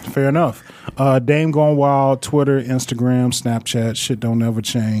 Fair enough. Dame Gone Wild, Twitter, Instagram, Snapchat. Shit don't ever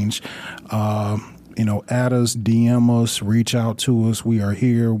change. Add us, DM us, reach out to us. We are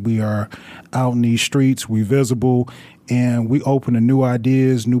here. We are out in these streets. We visible. And we open to new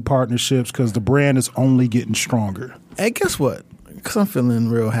ideas, new partnerships, because the brand is only getting stronger. Hey, guess what? Because I'm feeling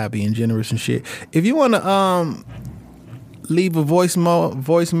real happy and generous and shit. If you want to leave a voice note,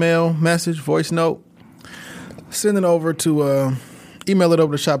 send it over to, email it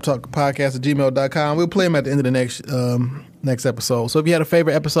over to shoptalkpodcast@gmail.com. We'll play them at the end of the next episode. So if you had a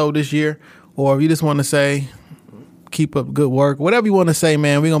favorite episode this year, or if you just want to say, keep up good work, whatever you want to say,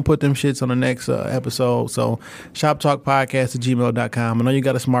 man, we're going to put them shits on the next episode. So shoptalkpodcast@gmail.com. I know you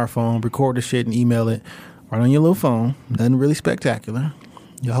got a smartphone. Record the shit and email it right on your little phone. Nothing really spectacular.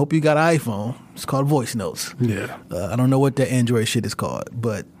 I hope you got an iPhone. It's called Voice Notes. Yeah. I don't know what that Android shit is called,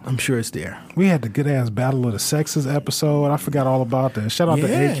 but I'm sure it's there. We had the good-ass Battle of the Sexes episode. I forgot all about that. Shout out to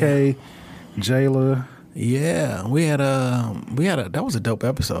AK, Jayla. Yeah. That was a dope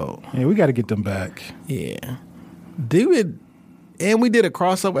episode. Yeah, we got to get them back. Yeah. And we did a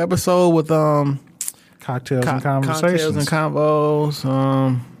crossover episode with Cocktails and Conversations. Cocktails and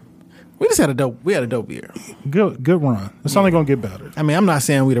Convos. We just had a dope year. Good run. It's only gonna get better. I mean, I'm not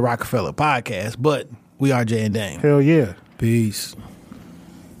saying we the Rockefeller podcast, but we are Jay and Dame. Hell yeah. Peace.